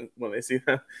knows them when they see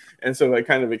them, and so like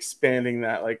kind of expanding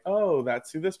that, like, oh, that's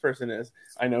who this person is.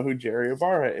 I know who Jerry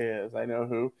Ibarra is. I know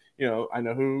who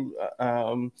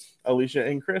Alicia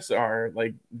and Chris are.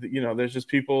 Like, there's just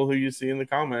people who you see in the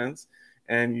comments,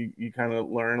 and you kind of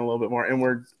learn a little bit more, and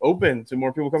we're open to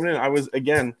more people coming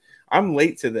in. I'm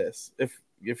late to this. If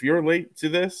you're late to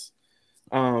this,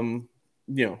 you're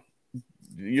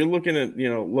looking at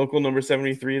local number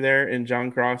 73 there, and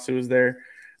John Cross, who was there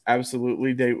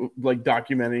absolutely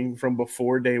documenting from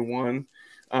before day one.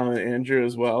 Andrew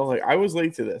as well. Like, I was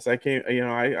late to this. I came,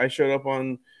 I showed up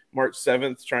on March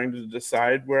 7th trying to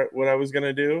decide what I was going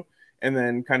to do, and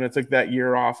then kind of took that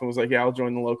year off and was like, yeah, I'll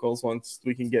join the locals once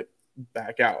we can get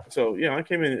back out. So I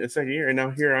came in a second year, and now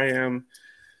here I am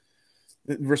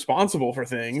responsible for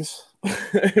things,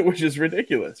 which is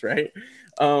ridiculous, right?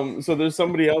 So there's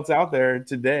somebody else out there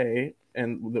today,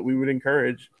 and that we would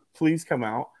encourage, please come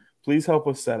out, please help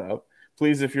us set up.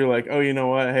 Please, if you're like, oh, you know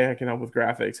what? Hey, I can help with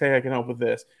graphics. Hey, I can help with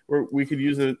this. We could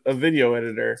use a video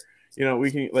editor.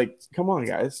 We can, like, come on,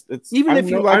 guys. I'm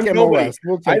MLS,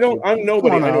 we'll I'm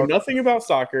nobody. I know nothing about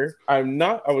soccer. I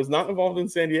was not involved in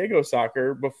San Diego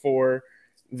soccer before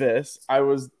this.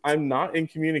 I'm not in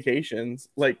communications.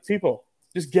 Like, people,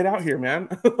 just get out here, man.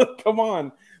 Come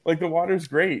on. Like, the water's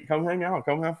great. Come hang out.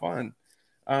 Come have fun.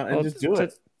 And just do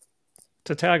it.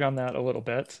 To tag on that a little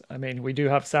bit, I mean, we do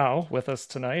have Sal with us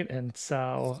tonight, and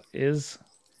Sal is,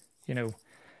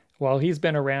 while he's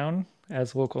been around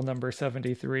as local number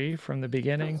 73 from the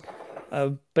beginning,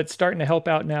 but starting to help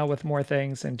out now with more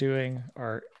things and doing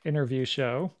our interview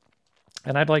show.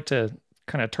 And I'd like to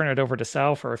kind of turn it over to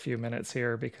Sal for a few minutes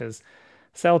here, because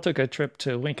Sal took a trip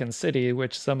to Lincoln City,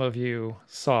 which some of you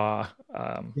saw,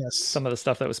 yes, some of the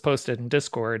stuff that was posted in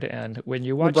Discord. And when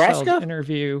you watch Nebraska? Sal's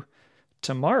interview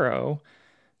tomorrow,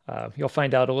 you'll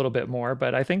find out a little bit more.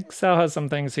 But I think Sal has some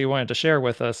things he wanted to share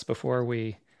with us before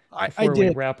we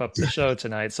wrap up the show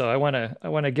tonight. So I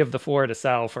want to give the floor to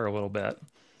Sal for a little bit.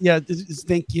 Yeah,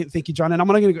 thank you, John. And I'm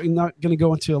not going to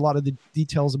go into a lot of the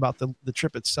details about the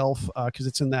trip itself, because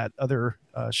it's in that other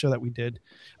show that we did.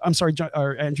 I'm sorry, John,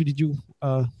 or Andrew, did you?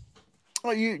 Oh,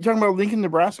 you talking about Lincoln,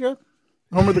 Nebraska,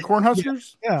 home of the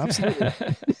Cornhuskers? Yeah, absolutely.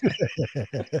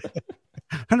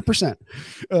 100%.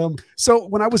 So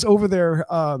when I was over there,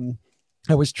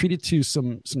 I was treated to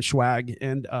some swag,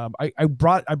 and I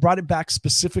brought it back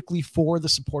specifically for the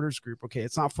supporters group. Okay,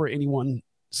 it's not for anyone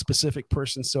specific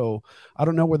person, so I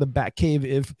don't know where the Bat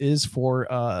Cave is for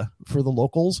the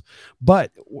locals,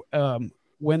 but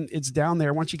when it's down there,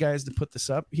 I want you guys to put this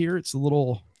up here. It's a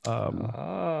little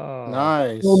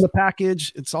nice in the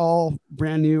package. It's all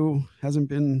brand new, hasn't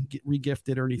been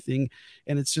regifted or anything,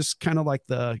 and it's just kind of like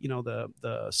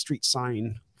the street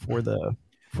sign for the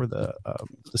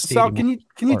stadium. Sal, can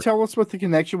you tell us what the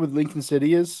connection with Lincoln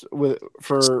City is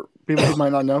for people who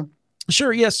might not know?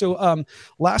 Sure. Yeah. So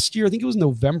last year, I think it was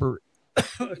November.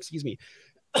 Excuse me.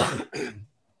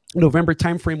 November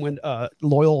timeframe when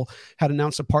Loyal had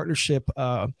announced a partnership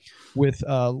with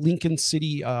Lincoln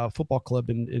City Football Club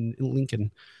in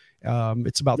Lincoln.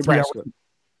 It's about Nebraska. 3 hours.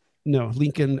 No,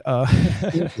 Lincoln.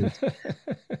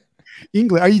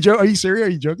 England. Are you serious? Are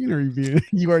you joking? Or are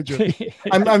you are joking?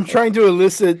 I'm trying to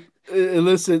elicit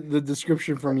the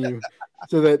description from you,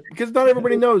 so that, because not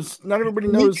everybody knows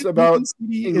about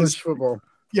English football.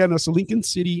 Yeah, no. So Lincoln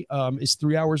City is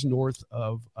 3 hours north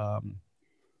of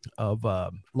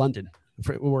London,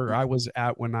 where I was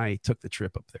at when I took the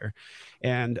trip up there.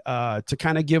 And to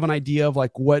kind of give an idea of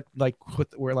where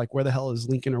the hell is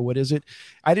Lincoln, or what is it?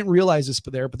 I didn't realize this,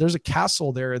 but there's a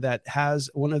castle there that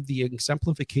has one of the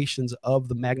exemplifications of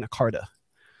the Magna Carta.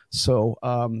 So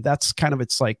that's kind of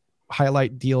its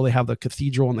highlight deal. They have the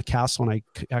cathedral and the castle, and I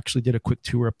actually did a quick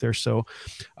tour up there. So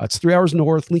it's 3 hours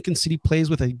north. Lincoln City plays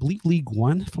with, I believe, League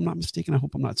One, if I'm not mistaken. I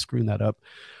hope I'm not screwing that up.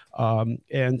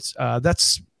 And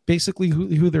that's basically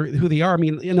who they are. I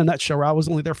mean, in a nutshell, I was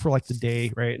only there for like the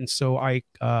day, right? And so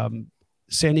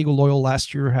San Diego Loyal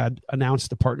last year had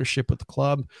announced a partnership with the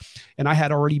club, and I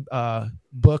had already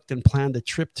booked and planned a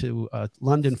trip to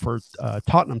London for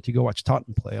Tottenham to go watch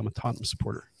Tottenham play. I'm a Tottenham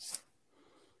supporter.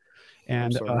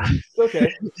 And it's okay.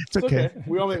 It's okay.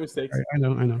 We all make mistakes. I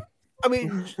know. I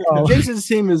mean, Jason's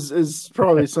team is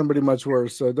probably somebody much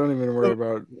worse, so don't even worry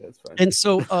about it. That's fine.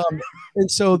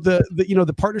 And so,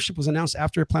 the partnership was announced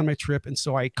after I planned my trip, and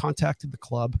so I contacted the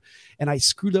club, and I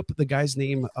screwed up the guy's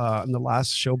name in the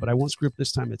last show, but I won't screw up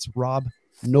this time. It's Rob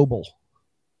Noble.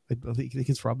 I think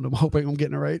it's Rob Noble. Hoping I'm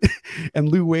getting it right. And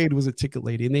Lou Wade was a ticket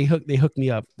lady, and they hooked me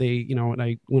up. And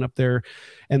I went up there,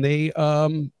 and they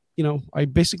I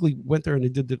basically went there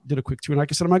and did a quick tour. And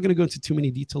like I said, I'm not going to go into too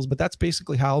many details, but that's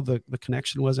basically how the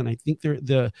connection was. And I think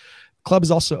the club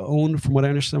is also owned, from what I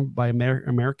understand, by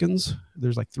Americans.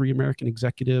 There's like 3 American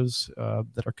executives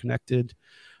that are connected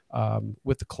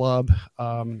with the club.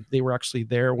 They were actually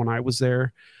there when I was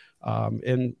there.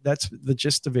 And that's the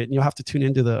gist of it. And you'll have to tune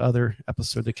into the other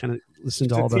episode to kind of listen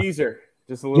to all the teaser.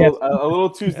 Just a little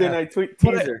Tuesday night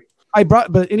teaser.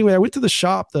 But anyway, I went to the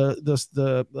shop,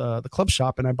 the club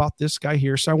shop, and I bought this guy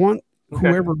here. So I want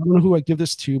whoever, I don't know who I give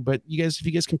this to, but if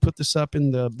you guys can put this up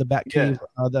in the back cave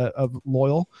of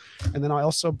Loyal. And then I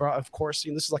also brought, of course,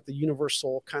 this is like the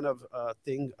universal kind of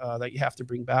thing that you have to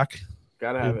bring back.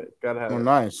 Gotta have it.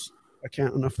 Nice. I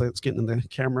don't know if that's getting in the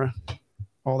camera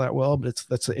all that well, but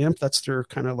that's the imp. That's their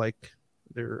kind of like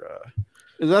their.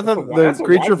 Is that the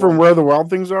creature from Where the Wild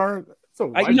Things Are?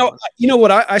 You know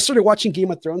what? I started watching Game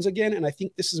of Thrones again, and I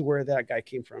think this is where that guy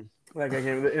came from. That guy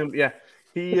came.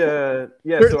 He So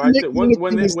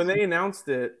when they announced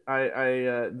it,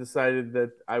 I decided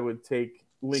that I would take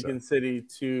Lincoln City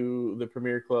to the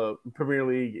Premier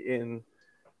League in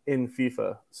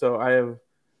FIFA. So I've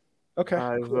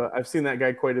seen that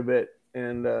guy quite a bit.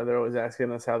 And they're always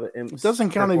asking us how the imps. It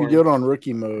doesn't count if you do it on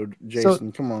rookie mode,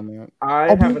 Jason. Come on, man.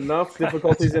 I have enough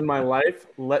difficulties in my life.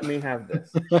 Let me have this.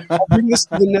 I'll bring this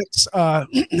to the next. I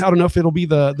don't know if it'll be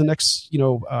the next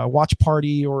watch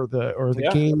party or the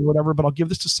game or whatever. But I'll give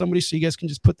this to somebody so you guys can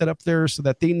just put that up there so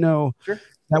that they know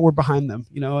that we're behind them.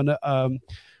 And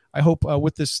I hope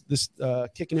with this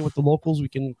kicking it with the locals, we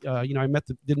can, I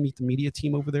did meet the media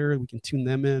team over there. We can tune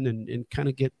them in and kind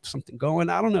of get something going.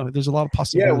 I don't know. There's a lot of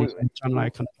possibilities John and I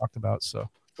kind of talked about. So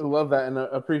I love that. And I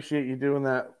appreciate you doing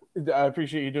that. I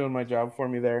appreciate you doing my job for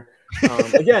me there.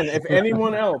 Again, if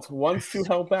anyone else wants to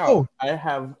help out, I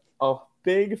have a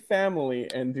big family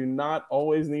and do not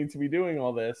always need to be doing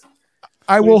all this.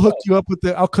 I will hook you up with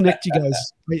I'll connect you guys.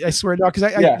 I swear to God,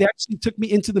 because they actually took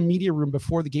me into the media room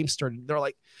before the game started. They're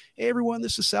like, "Hey, everyone,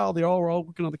 this is Sal." They all were all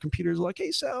working on the computers. Like,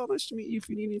 "Hey, Sal, nice to meet you. If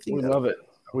you need anything." We love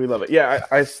it. Yeah,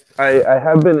 I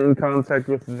have been in contact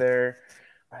with I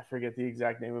forget the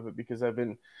exact name of it because I've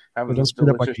been having this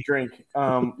delicious drink.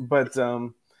 But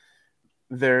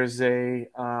there's a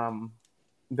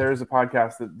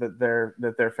podcast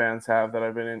that their fans have that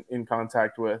I've been in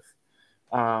contact with.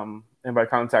 And by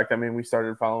contact, I mean we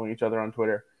started following each other on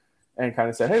Twitter and kind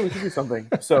of said, "Hey, we should do something."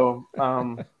 So,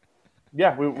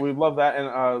 we love that,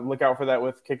 and look out for that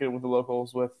with Kicking It with the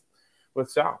Locals with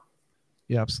Sal.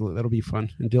 Yeah, absolutely, that'll be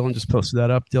fun. And Dylan just posted that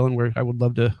up. Dylan, where I would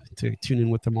love to tune in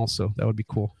with them also. That would be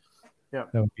cool. Yeah,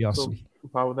 that would be awesome.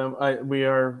 So, with them,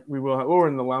 we're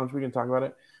in the lounge. We can talk about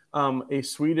it. A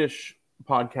Swedish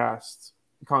podcast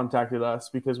contacted us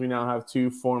because we now have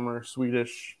 2 former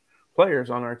Swedish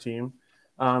players on our team.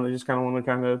 They just kind of want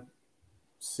to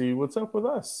see what's up with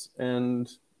us and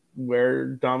where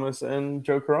Damas and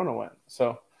Joe Corona went.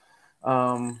 So,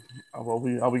 I'll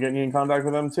be getting you in contact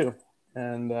with them too.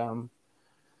 And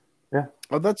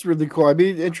Oh, that's really cool. I'd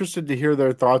be interested to hear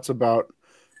their thoughts about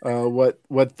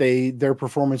what their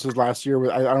performances last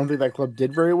year. I don't think that club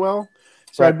did very well,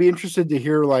 so I'd be interested to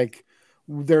hear like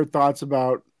their thoughts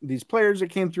about these players that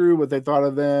came through, what they thought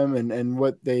of them, and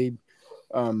what they.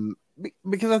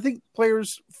 Because I think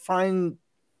players find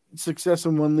success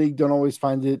in one league, don't always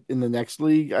find it in the next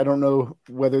league. I don't know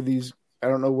whether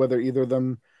either of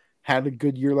them had a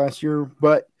good year last year,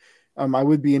 but I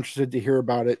would be interested to hear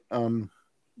about it.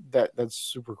 That's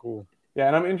super cool. Yeah,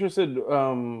 and I'm interested.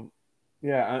 I'm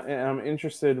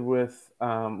interested with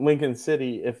Lincoln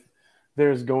City if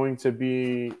there's going to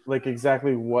be like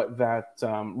exactly what that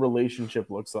relationship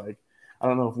looks like. I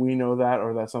don't know if we know that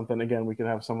or that's something again we could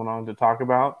have someone on to talk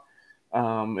about.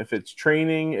 If it's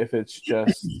training, if it's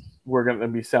just we're going to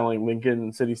be selling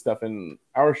Lincoln City stuff in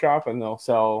our shop and they'll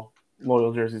sell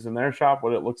Loyal jerseys in their shop,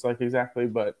 what it looks like exactly.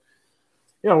 But,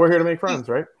 we're here to make friends,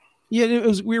 right? Yeah, it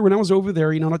was weird when I was over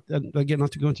there. Not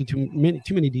to go into too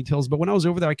many details, but when I was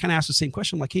over there, I kind of asked the same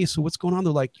question. I'm like, hey, so what's going on?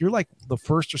 They're like, you're like the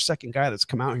first or second guy that's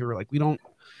come out here. Like,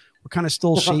 we're kind of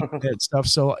still shaping it stuff.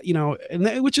 So,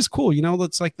 which is cool.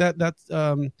 It's like that's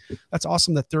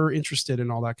awesome that they're interested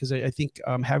in all that. Cause I think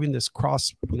having this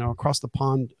across the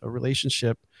pond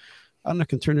relationship, I don't know,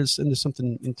 can turn this into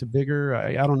something bigger.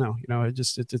 I don't know.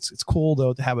 It's cool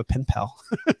though to have a pen pal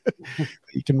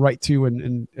you can write to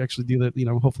and actually do that.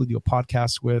 Hopefully do a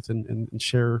podcast with and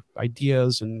share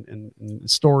ideas and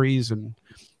stories, and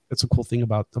that's a cool thing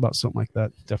about something like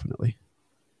that. Definitely.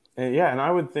 And I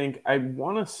would think I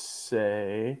want to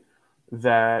say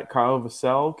that Kyle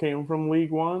Vassell came from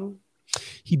League One.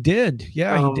 He did,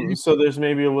 yeah, he did. So there's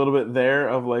maybe a little bit there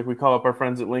of like we call up our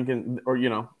friends at Lincoln, or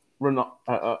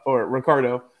or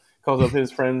Ricardo calls up his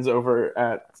friends over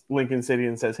at Lincoln City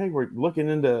and says, "Hey, we're looking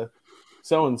into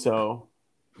so and so.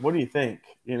 What do you think?"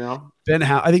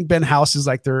 I think Ben House is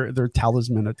like their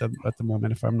talisman at the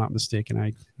moment, if I'm not mistaken.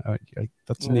 I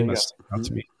that's the name that stuck out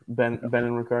to me. Ben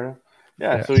and Ricardo.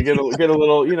 Yeah, so we get a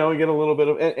little, we get a little bit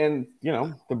of, and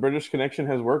the British connection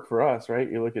has worked for us, right?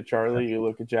 You look at Charlie, you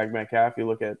look at Jack Metcalf, you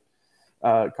look at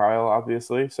Kyle,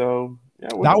 obviously. So yeah,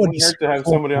 that would hurt to have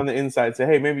somebody on the inside say,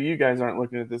 "Hey, maybe you guys aren't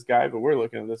looking at this guy, but we're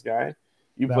looking at this guy.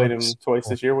 You played him twice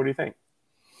this year. What do you think?"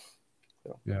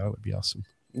 So, yeah, that would be awesome.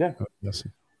 Yeah, that would be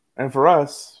awesome. And for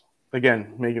us,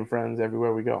 again, making friends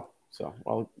everywhere we go. So,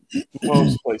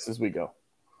 most places we go.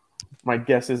 My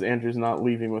guess is Andrew's not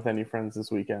leaving with any friends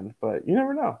this weekend, but you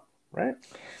never know, right?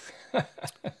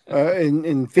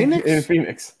 In Phoenix? In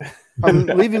Phoenix. I'm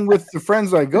leaving with the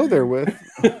friends I go there with.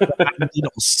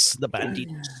 The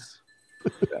banditos.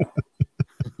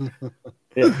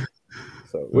 Yeah.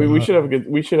 So we should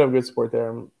have good support there.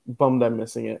 I'm bummed I'm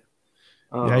missing it.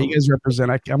 Yeah, you guys represent.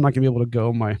 I'm not gonna be able to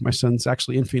go. My son's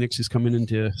actually in Phoenix. He's coming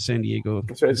into San Diego.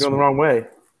 That's right. He's going the wrong way.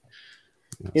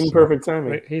 Imperfect timing.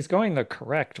 Wait, he's going the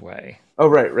correct way. Oh,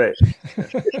 right.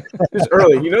 It's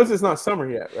early. He knows it's not summer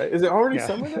yet, right? Is it already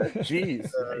summer there? Jeez.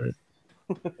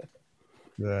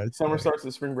 Summer starts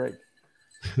at spring break.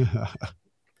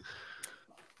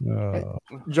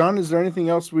 John, is there anything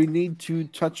else we need to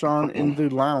touch on in the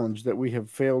lounge that we have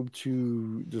failed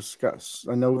to discuss?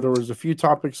 I know there was a few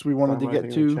topics we wanted to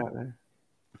get to.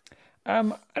 I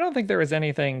don't think there was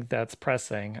anything that's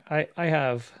pressing. I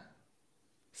have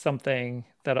something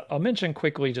that I'll mention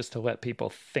quickly just to let people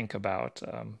think about.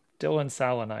 Dylan,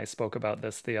 Sal, and I spoke about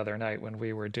this the other night when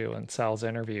we were doing Sal's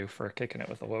interview for Kickin' It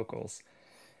with the Locals.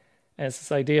 And it's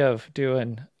this idea of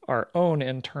doing our own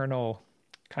internal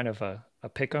kind of a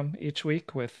pick-em each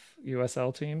week with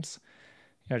USL teams.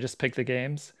 Just pick the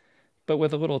games, but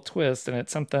with a little twist. And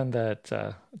it's something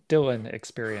that Dylan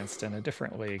experienced in a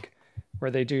different league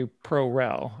where they do pro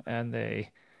rel, and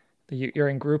you're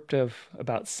in grouped of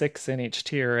about 6 in each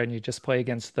tier, and you just play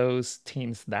against those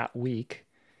teams that week.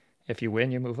 If you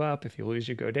win, you move up. If you lose,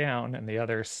 you go down, and the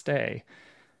others stay.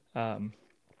 But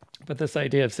this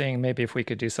idea of saying maybe if we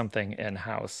could do something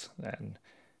in-house, and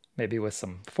maybe with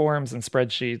some forms and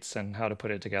spreadsheets and how to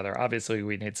put it together. Obviously,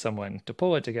 we need someone to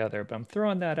pull it together, but I'm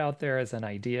throwing that out there as an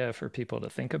idea for people to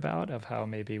think about of how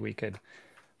maybe we could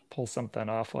pull something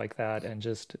off like that and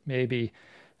just maybe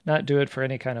not do it for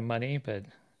any kind of money, but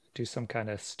do some kind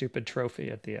of stupid trophy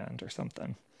at the end or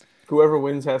something. Whoever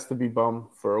wins has to be bum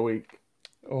for a week.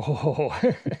 Oh,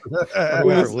 in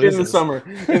the summer.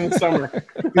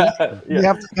 You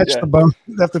have to fetch the bum.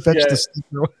 You have to fetch the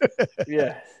sticker.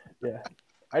 Yeah.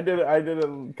 I did it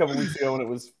a couple weeks ago when it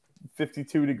was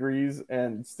 52 degrees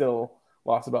and still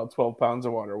lost about 12 pounds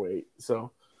of water weight.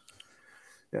 So,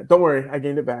 yeah, don't worry, I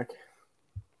gained it back.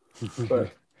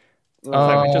 But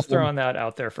just throwing that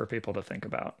out there for people to think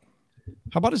about.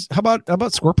 How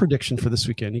about score prediction for this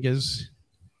weekend? You guys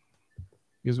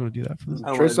want to do that for this?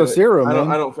 3-0,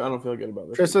 man. I don't feel good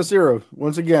about this. 3-0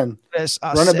 once again.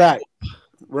 Run it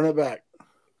back.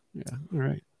 Yeah. All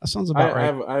right. That sounds about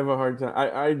right. I have a hard time.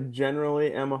 I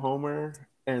generally am a homer,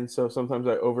 and so sometimes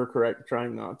I overcorrect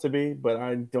trying not to be, but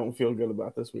I don't feel good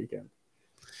about this weekend.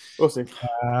 We'll see.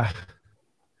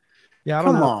 Yeah, I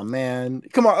don't know. Come on, man.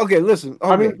 Come on. Okay, listen.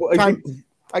 Okay,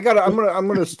 I'm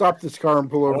gonna stop this car and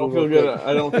pull over.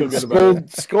 I don't feel good about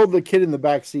it. Scold the kid in the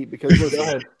back seat because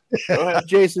listen, Go ahead.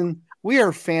 Jason, we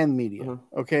are fan media.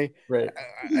 Okay. Right.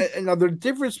 Now the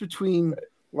difference between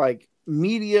like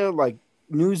media, like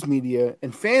news media,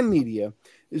 and fan media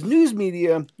is news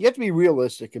media. You have to be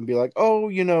realistic and be like,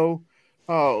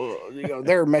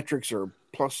 their metrics are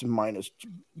plus and minus,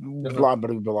 blah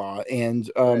blah blah, and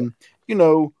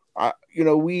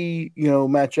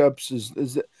matchups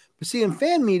is. But see, in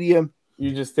fan media,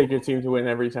 you just take your team to win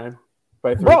every time.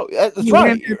 by 3. Bro, that's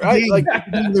right. Right? Like,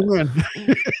 they win.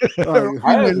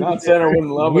 I am not saying I wouldn't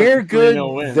love it. We're good.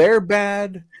 Win. They're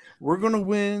bad. We're going to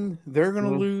win. They're going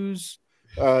to Mhm. lose.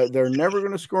 They're never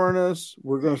going to score on us.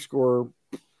 We're going to score.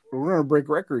 We're going to break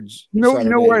records. You know where I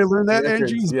Saturday. learned that,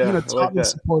 Records, Andrew? yeah, Being a I like Tottenham that.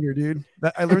 supporter, dude.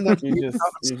 I learned that from You being a just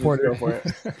Tottenham go supporter. for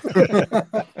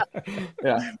it.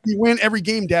 Yeah, You win every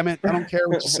game, damn it. I don't care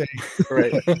what you say.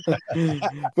 right.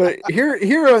 But here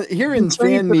in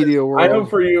fan media I hope world,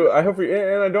 for you,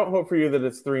 and I don't hope for you that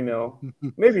it's 3-0.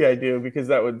 Maybe I do, because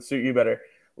that would suit you better.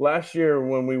 Last year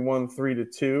when we won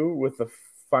 3-2 with the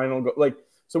final goal, like,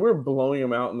 so we were blowing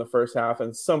them out in the first half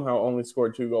and somehow only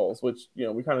scored 2 goals, which, you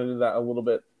know, we kind of did that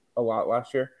a lot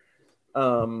last year.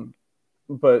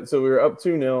 But so we were up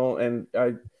 2-0, and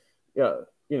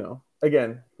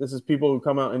again, this is people who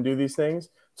come out and do these things.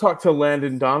 Talked to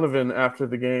Landon Donovan after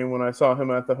the game when I saw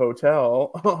him at the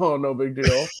hotel. Oh, no big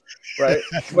deal, right?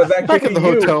 But that back at the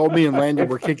hotel, me and Landon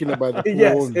were kicking it by the pool.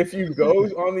 Yes, if you go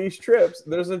on these trips,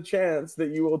 there's a chance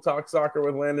that you will talk soccer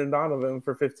with Landon Donovan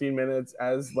for 15 minutes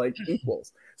as like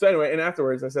equals. So anyway, and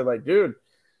afterwards I said, like, dude,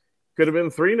 could have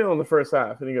been 3-0 in the first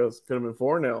half. And he goes, could have been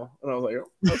 4-0. And I was like, oh,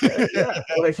 okay, yeah.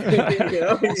 Like,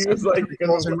 he was like,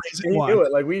 he knew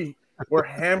it. Like, we were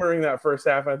hammering that first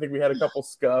half. I think we had a couple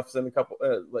scuffs and a couple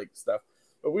like stuff,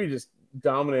 but we just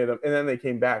dominated them. And then they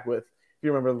came back with, if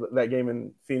you remember that game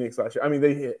in Phoenix last year, I mean,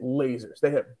 they hit lasers,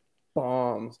 they hit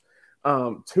bombs,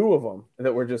 2 of them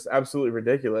that were just absolutely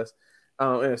ridiculous.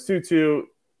 And it's 2-2.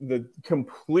 That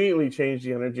completely changed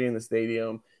the energy in the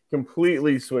stadium,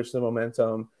 completely switched the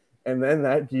momentum. And then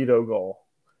that Guido goal,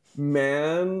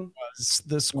 man,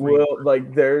 there's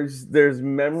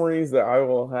memories that I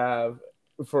will have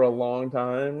for a long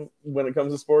time when it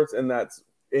comes to sports, and that's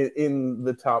in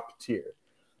the top tier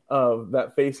of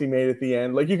that face he made at the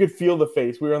end. Like, you could feel the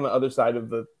face. We were on the other side of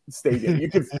the stadium.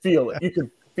 You could feel it. You could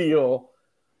feel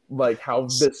like how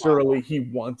viscerally he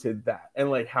wanted that, and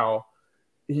like how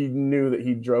he knew that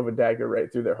he drove a dagger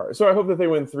right through their heart. So I hope that they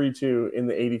win 3-2 in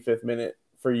the 85th minute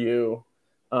for you.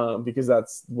 Because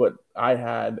that's what I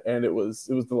had, and it was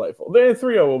delightful. The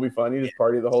 3-0 will be fun. You just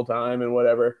party the whole time and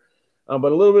whatever.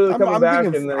 But a little bit of the coming back,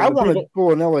 and then I want to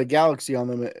pull an LA Galaxy on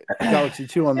them, Galaxy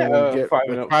 2 on them, and get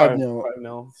 5-0.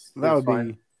 5-0. That would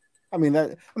be. I mean,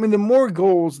 the more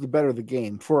goals, the better the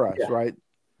game for us, right?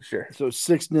 Sure. So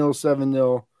 6-0,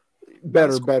 7-0,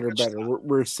 better.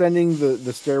 We're sending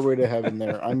the stairway to heaven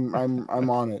there. I'm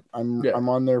on it. I'm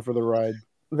on there for the ride.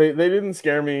 They didn't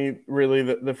scare me really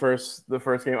the first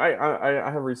game. I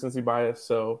have recency bias,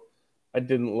 so I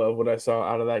didn't love what I saw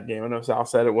out of that game. I know Sal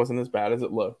said it wasn't as bad as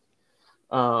it looked.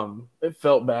 It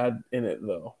felt bad in it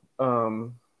though.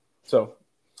 So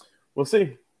we'll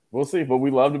see. But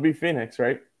we love to be Phoenix,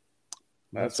 right?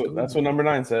 That's what number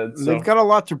 9 said. So. They've got a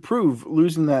lot to prove.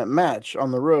 Losing that match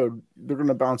on the road, they're going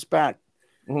to bounce back.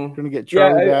 Mm-hmm. They're going to get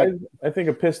Charlie back. I think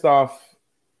a pissed off,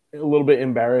 a little bit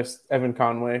embarrassed Evan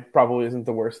Conway probably isn't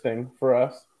the worst thing for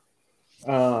us.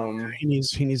 He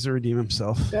needs to redeem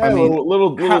himself. Yeah, I mean,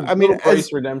 little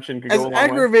price redemption could go a long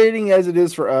aggravating way. As it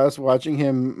is for us watching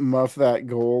him muff that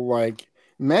goal. Like,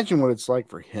 imagine what it's like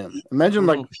for him. Imagine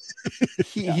like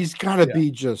he's got to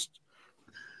be just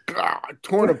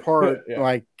torn apart.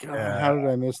 Like, how did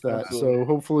I miss that? Absolutely. So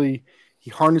hopefully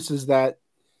he harnesses that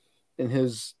in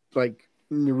his like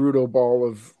Naruto ball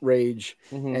of rage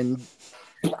and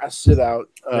blasts it out.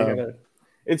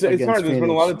 It's hard. There's been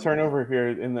a lot of turnover here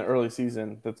in the early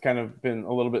season. That's kind of been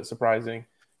a little bit surprising.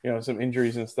 Some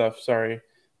injuries and stuff. Sorry,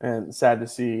 and sad to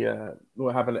see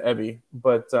what happened to Ebby.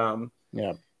 But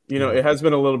it has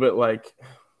been a little bit like,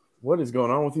 what is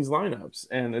going on with these lineups?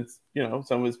 And it's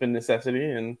some of it's been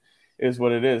necessity and is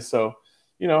what it is. So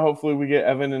hopefully we get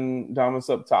Evan and Damas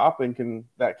up top and can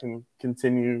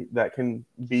continue. That can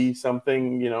be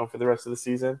something for the rest of the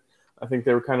season. I think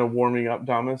they were kind of warming up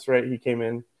Damas, right? He came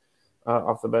in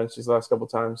off the bench these last couple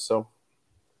times. So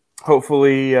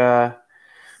hopefully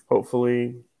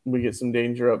we get some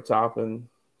danger up top and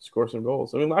score some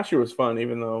goals. I mean, last year was fun,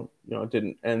 even though, it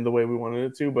didn't end the way we wanted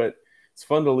it to, but it's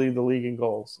fun to lead the league in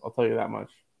goals. I'll tell you that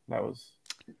much.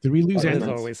 Did we lose? It is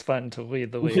always fun to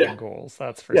lead the league in goals.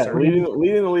 That's for sure. Leading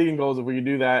the league in goals. If we could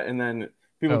do that, and then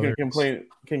people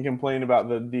can complain about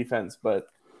the defense, but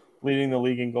leading the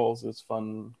league in goals is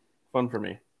fun for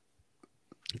me.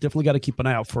 Definitely got to keep an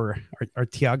eye out for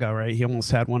Arteaga, right? He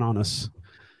almost had one on us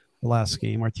the last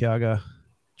game. Arteaga,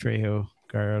 Trejo,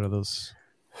 Gallardo, those.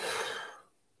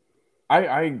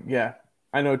 I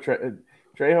know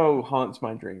Trejo haunts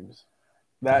my dreams.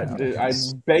 I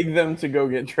beg them to go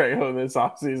get Trejo this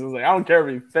offseason. Like, I don't care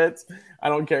if he fits. I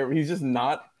don't care if he's just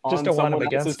not on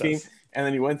someone else's team. and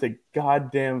then he went to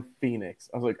goddamn Phoenix.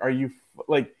 I was like, are you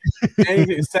like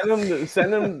anything?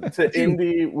 Send him to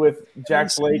Indy with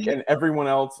Jack Blake and everyone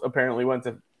else. Apparently went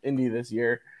to Indy this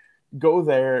year. Go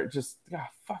there, just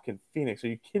fucking Phoenix. Are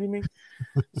you kidding me?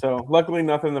 So luckily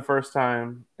nothing the first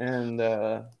time, and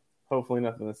hopefully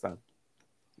nothing this time.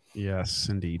 Yes,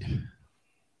 indeed.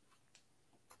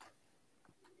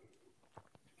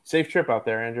 Safe trip out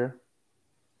there, Andrew.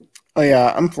 Oh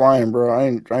yeah, I'm flying, bro. I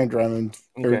ain't driving.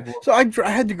 Okay. So I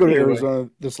had to go to Either way. Arizona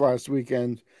this last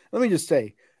weekend. Let me just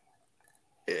say,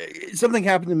 something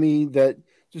happened to me that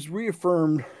just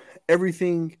reaffirmed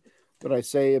everything that I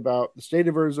say about the state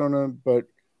of Arizona, but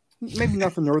maybe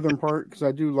not the northern part, because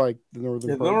I do like the northern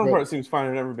part. The northern part seems fine.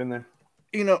 I've never been there.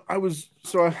 You know, I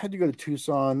had to go to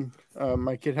Tucson.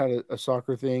 My kid had a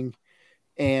soccer thing,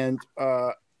 and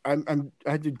I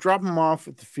had to drop him off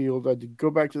at the field. I had to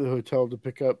go back to the hotel to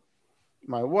pick up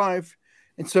my wife,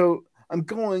 and so I'm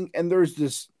going, and there's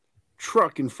this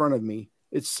truck in front of me.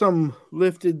 It's some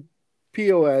lifted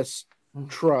POS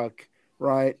truck,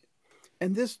 right?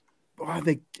 And this,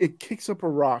 it kicks up a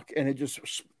rock, and it just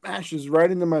smashes right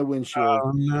into my windshield.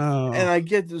 Oh no! And I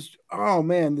get this, oh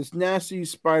man, this nasty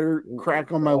spider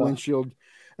crack on my windshield,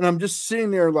 and I'm just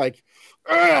sitting there like,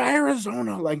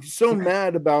 Arizona, like so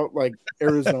mad about like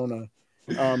Arizona.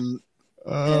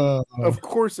 Of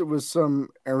course, it was some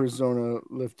Arizona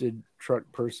lifted truck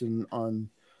person on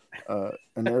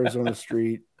an Arizona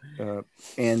street,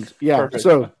 and yeah, Perfect.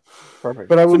 so perfect.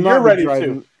 But I will so not you're be ready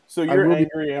driving. too. So you're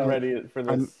angry and ready for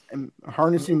this. I'm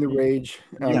harnessing the rage.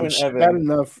 and Evan. Bad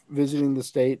enough visiting the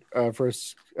state for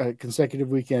consecutive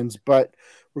weekends, but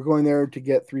we're going there to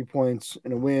get 3 points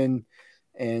and a win,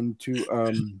 and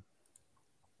to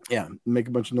make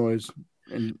a bunch of noise.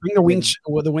 And bring the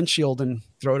windshield and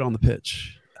throw it on the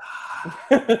pitch.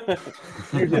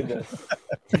 You did this.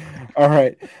 All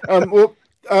right. Well,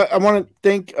 I want to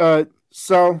thank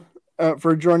Sal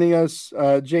for joining us,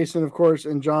 Jason, of course,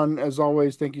 and John, as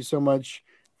always. Thank you so much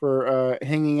for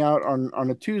hanging out on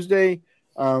a Tuesday.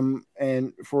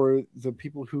 And for the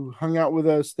people who hung out with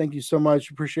us, thank you so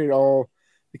much. Appreciate all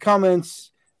the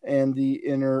comments and the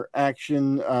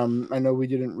interaction. I know we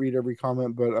didn't read every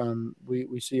comment, but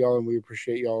we see y'all, and we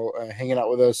appreciate y'all hanging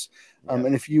out with us.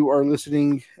 And if you are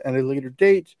listening at a later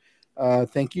date,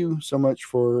 thank you so much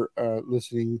for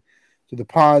listening to the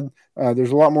pod.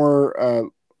 There's a lot more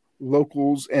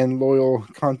locals and loyal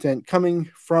content coming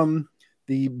from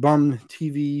the Bum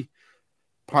TV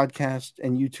podcast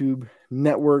and YouTube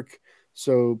network.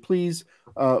 So please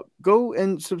go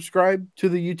and subscribe to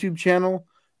the YouTube channel.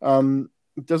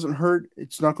 It doesn't hurt.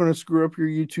 It's not going to screw up your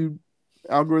YouTube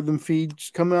algorithm feed.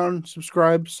 Just come on,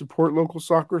 subscribe, support local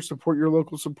soccer, support your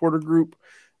local supporter group,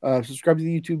 subscribe to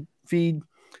the YouTube feed,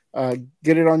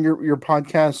 get it on your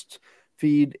podcast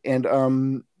feed,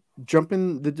 and jump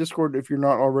in the Discord if you're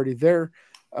not already there.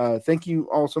 Thank you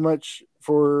all so much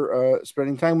for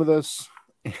spending time with us,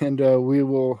 and we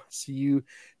will see you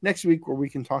next week, where we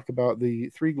can talk about the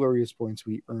 3 glorious points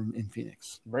we earned in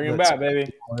Phoenix. Bring them back,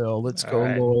 baby. Let's go,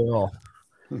 Loyal.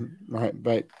 All right,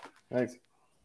 bye. Thanks.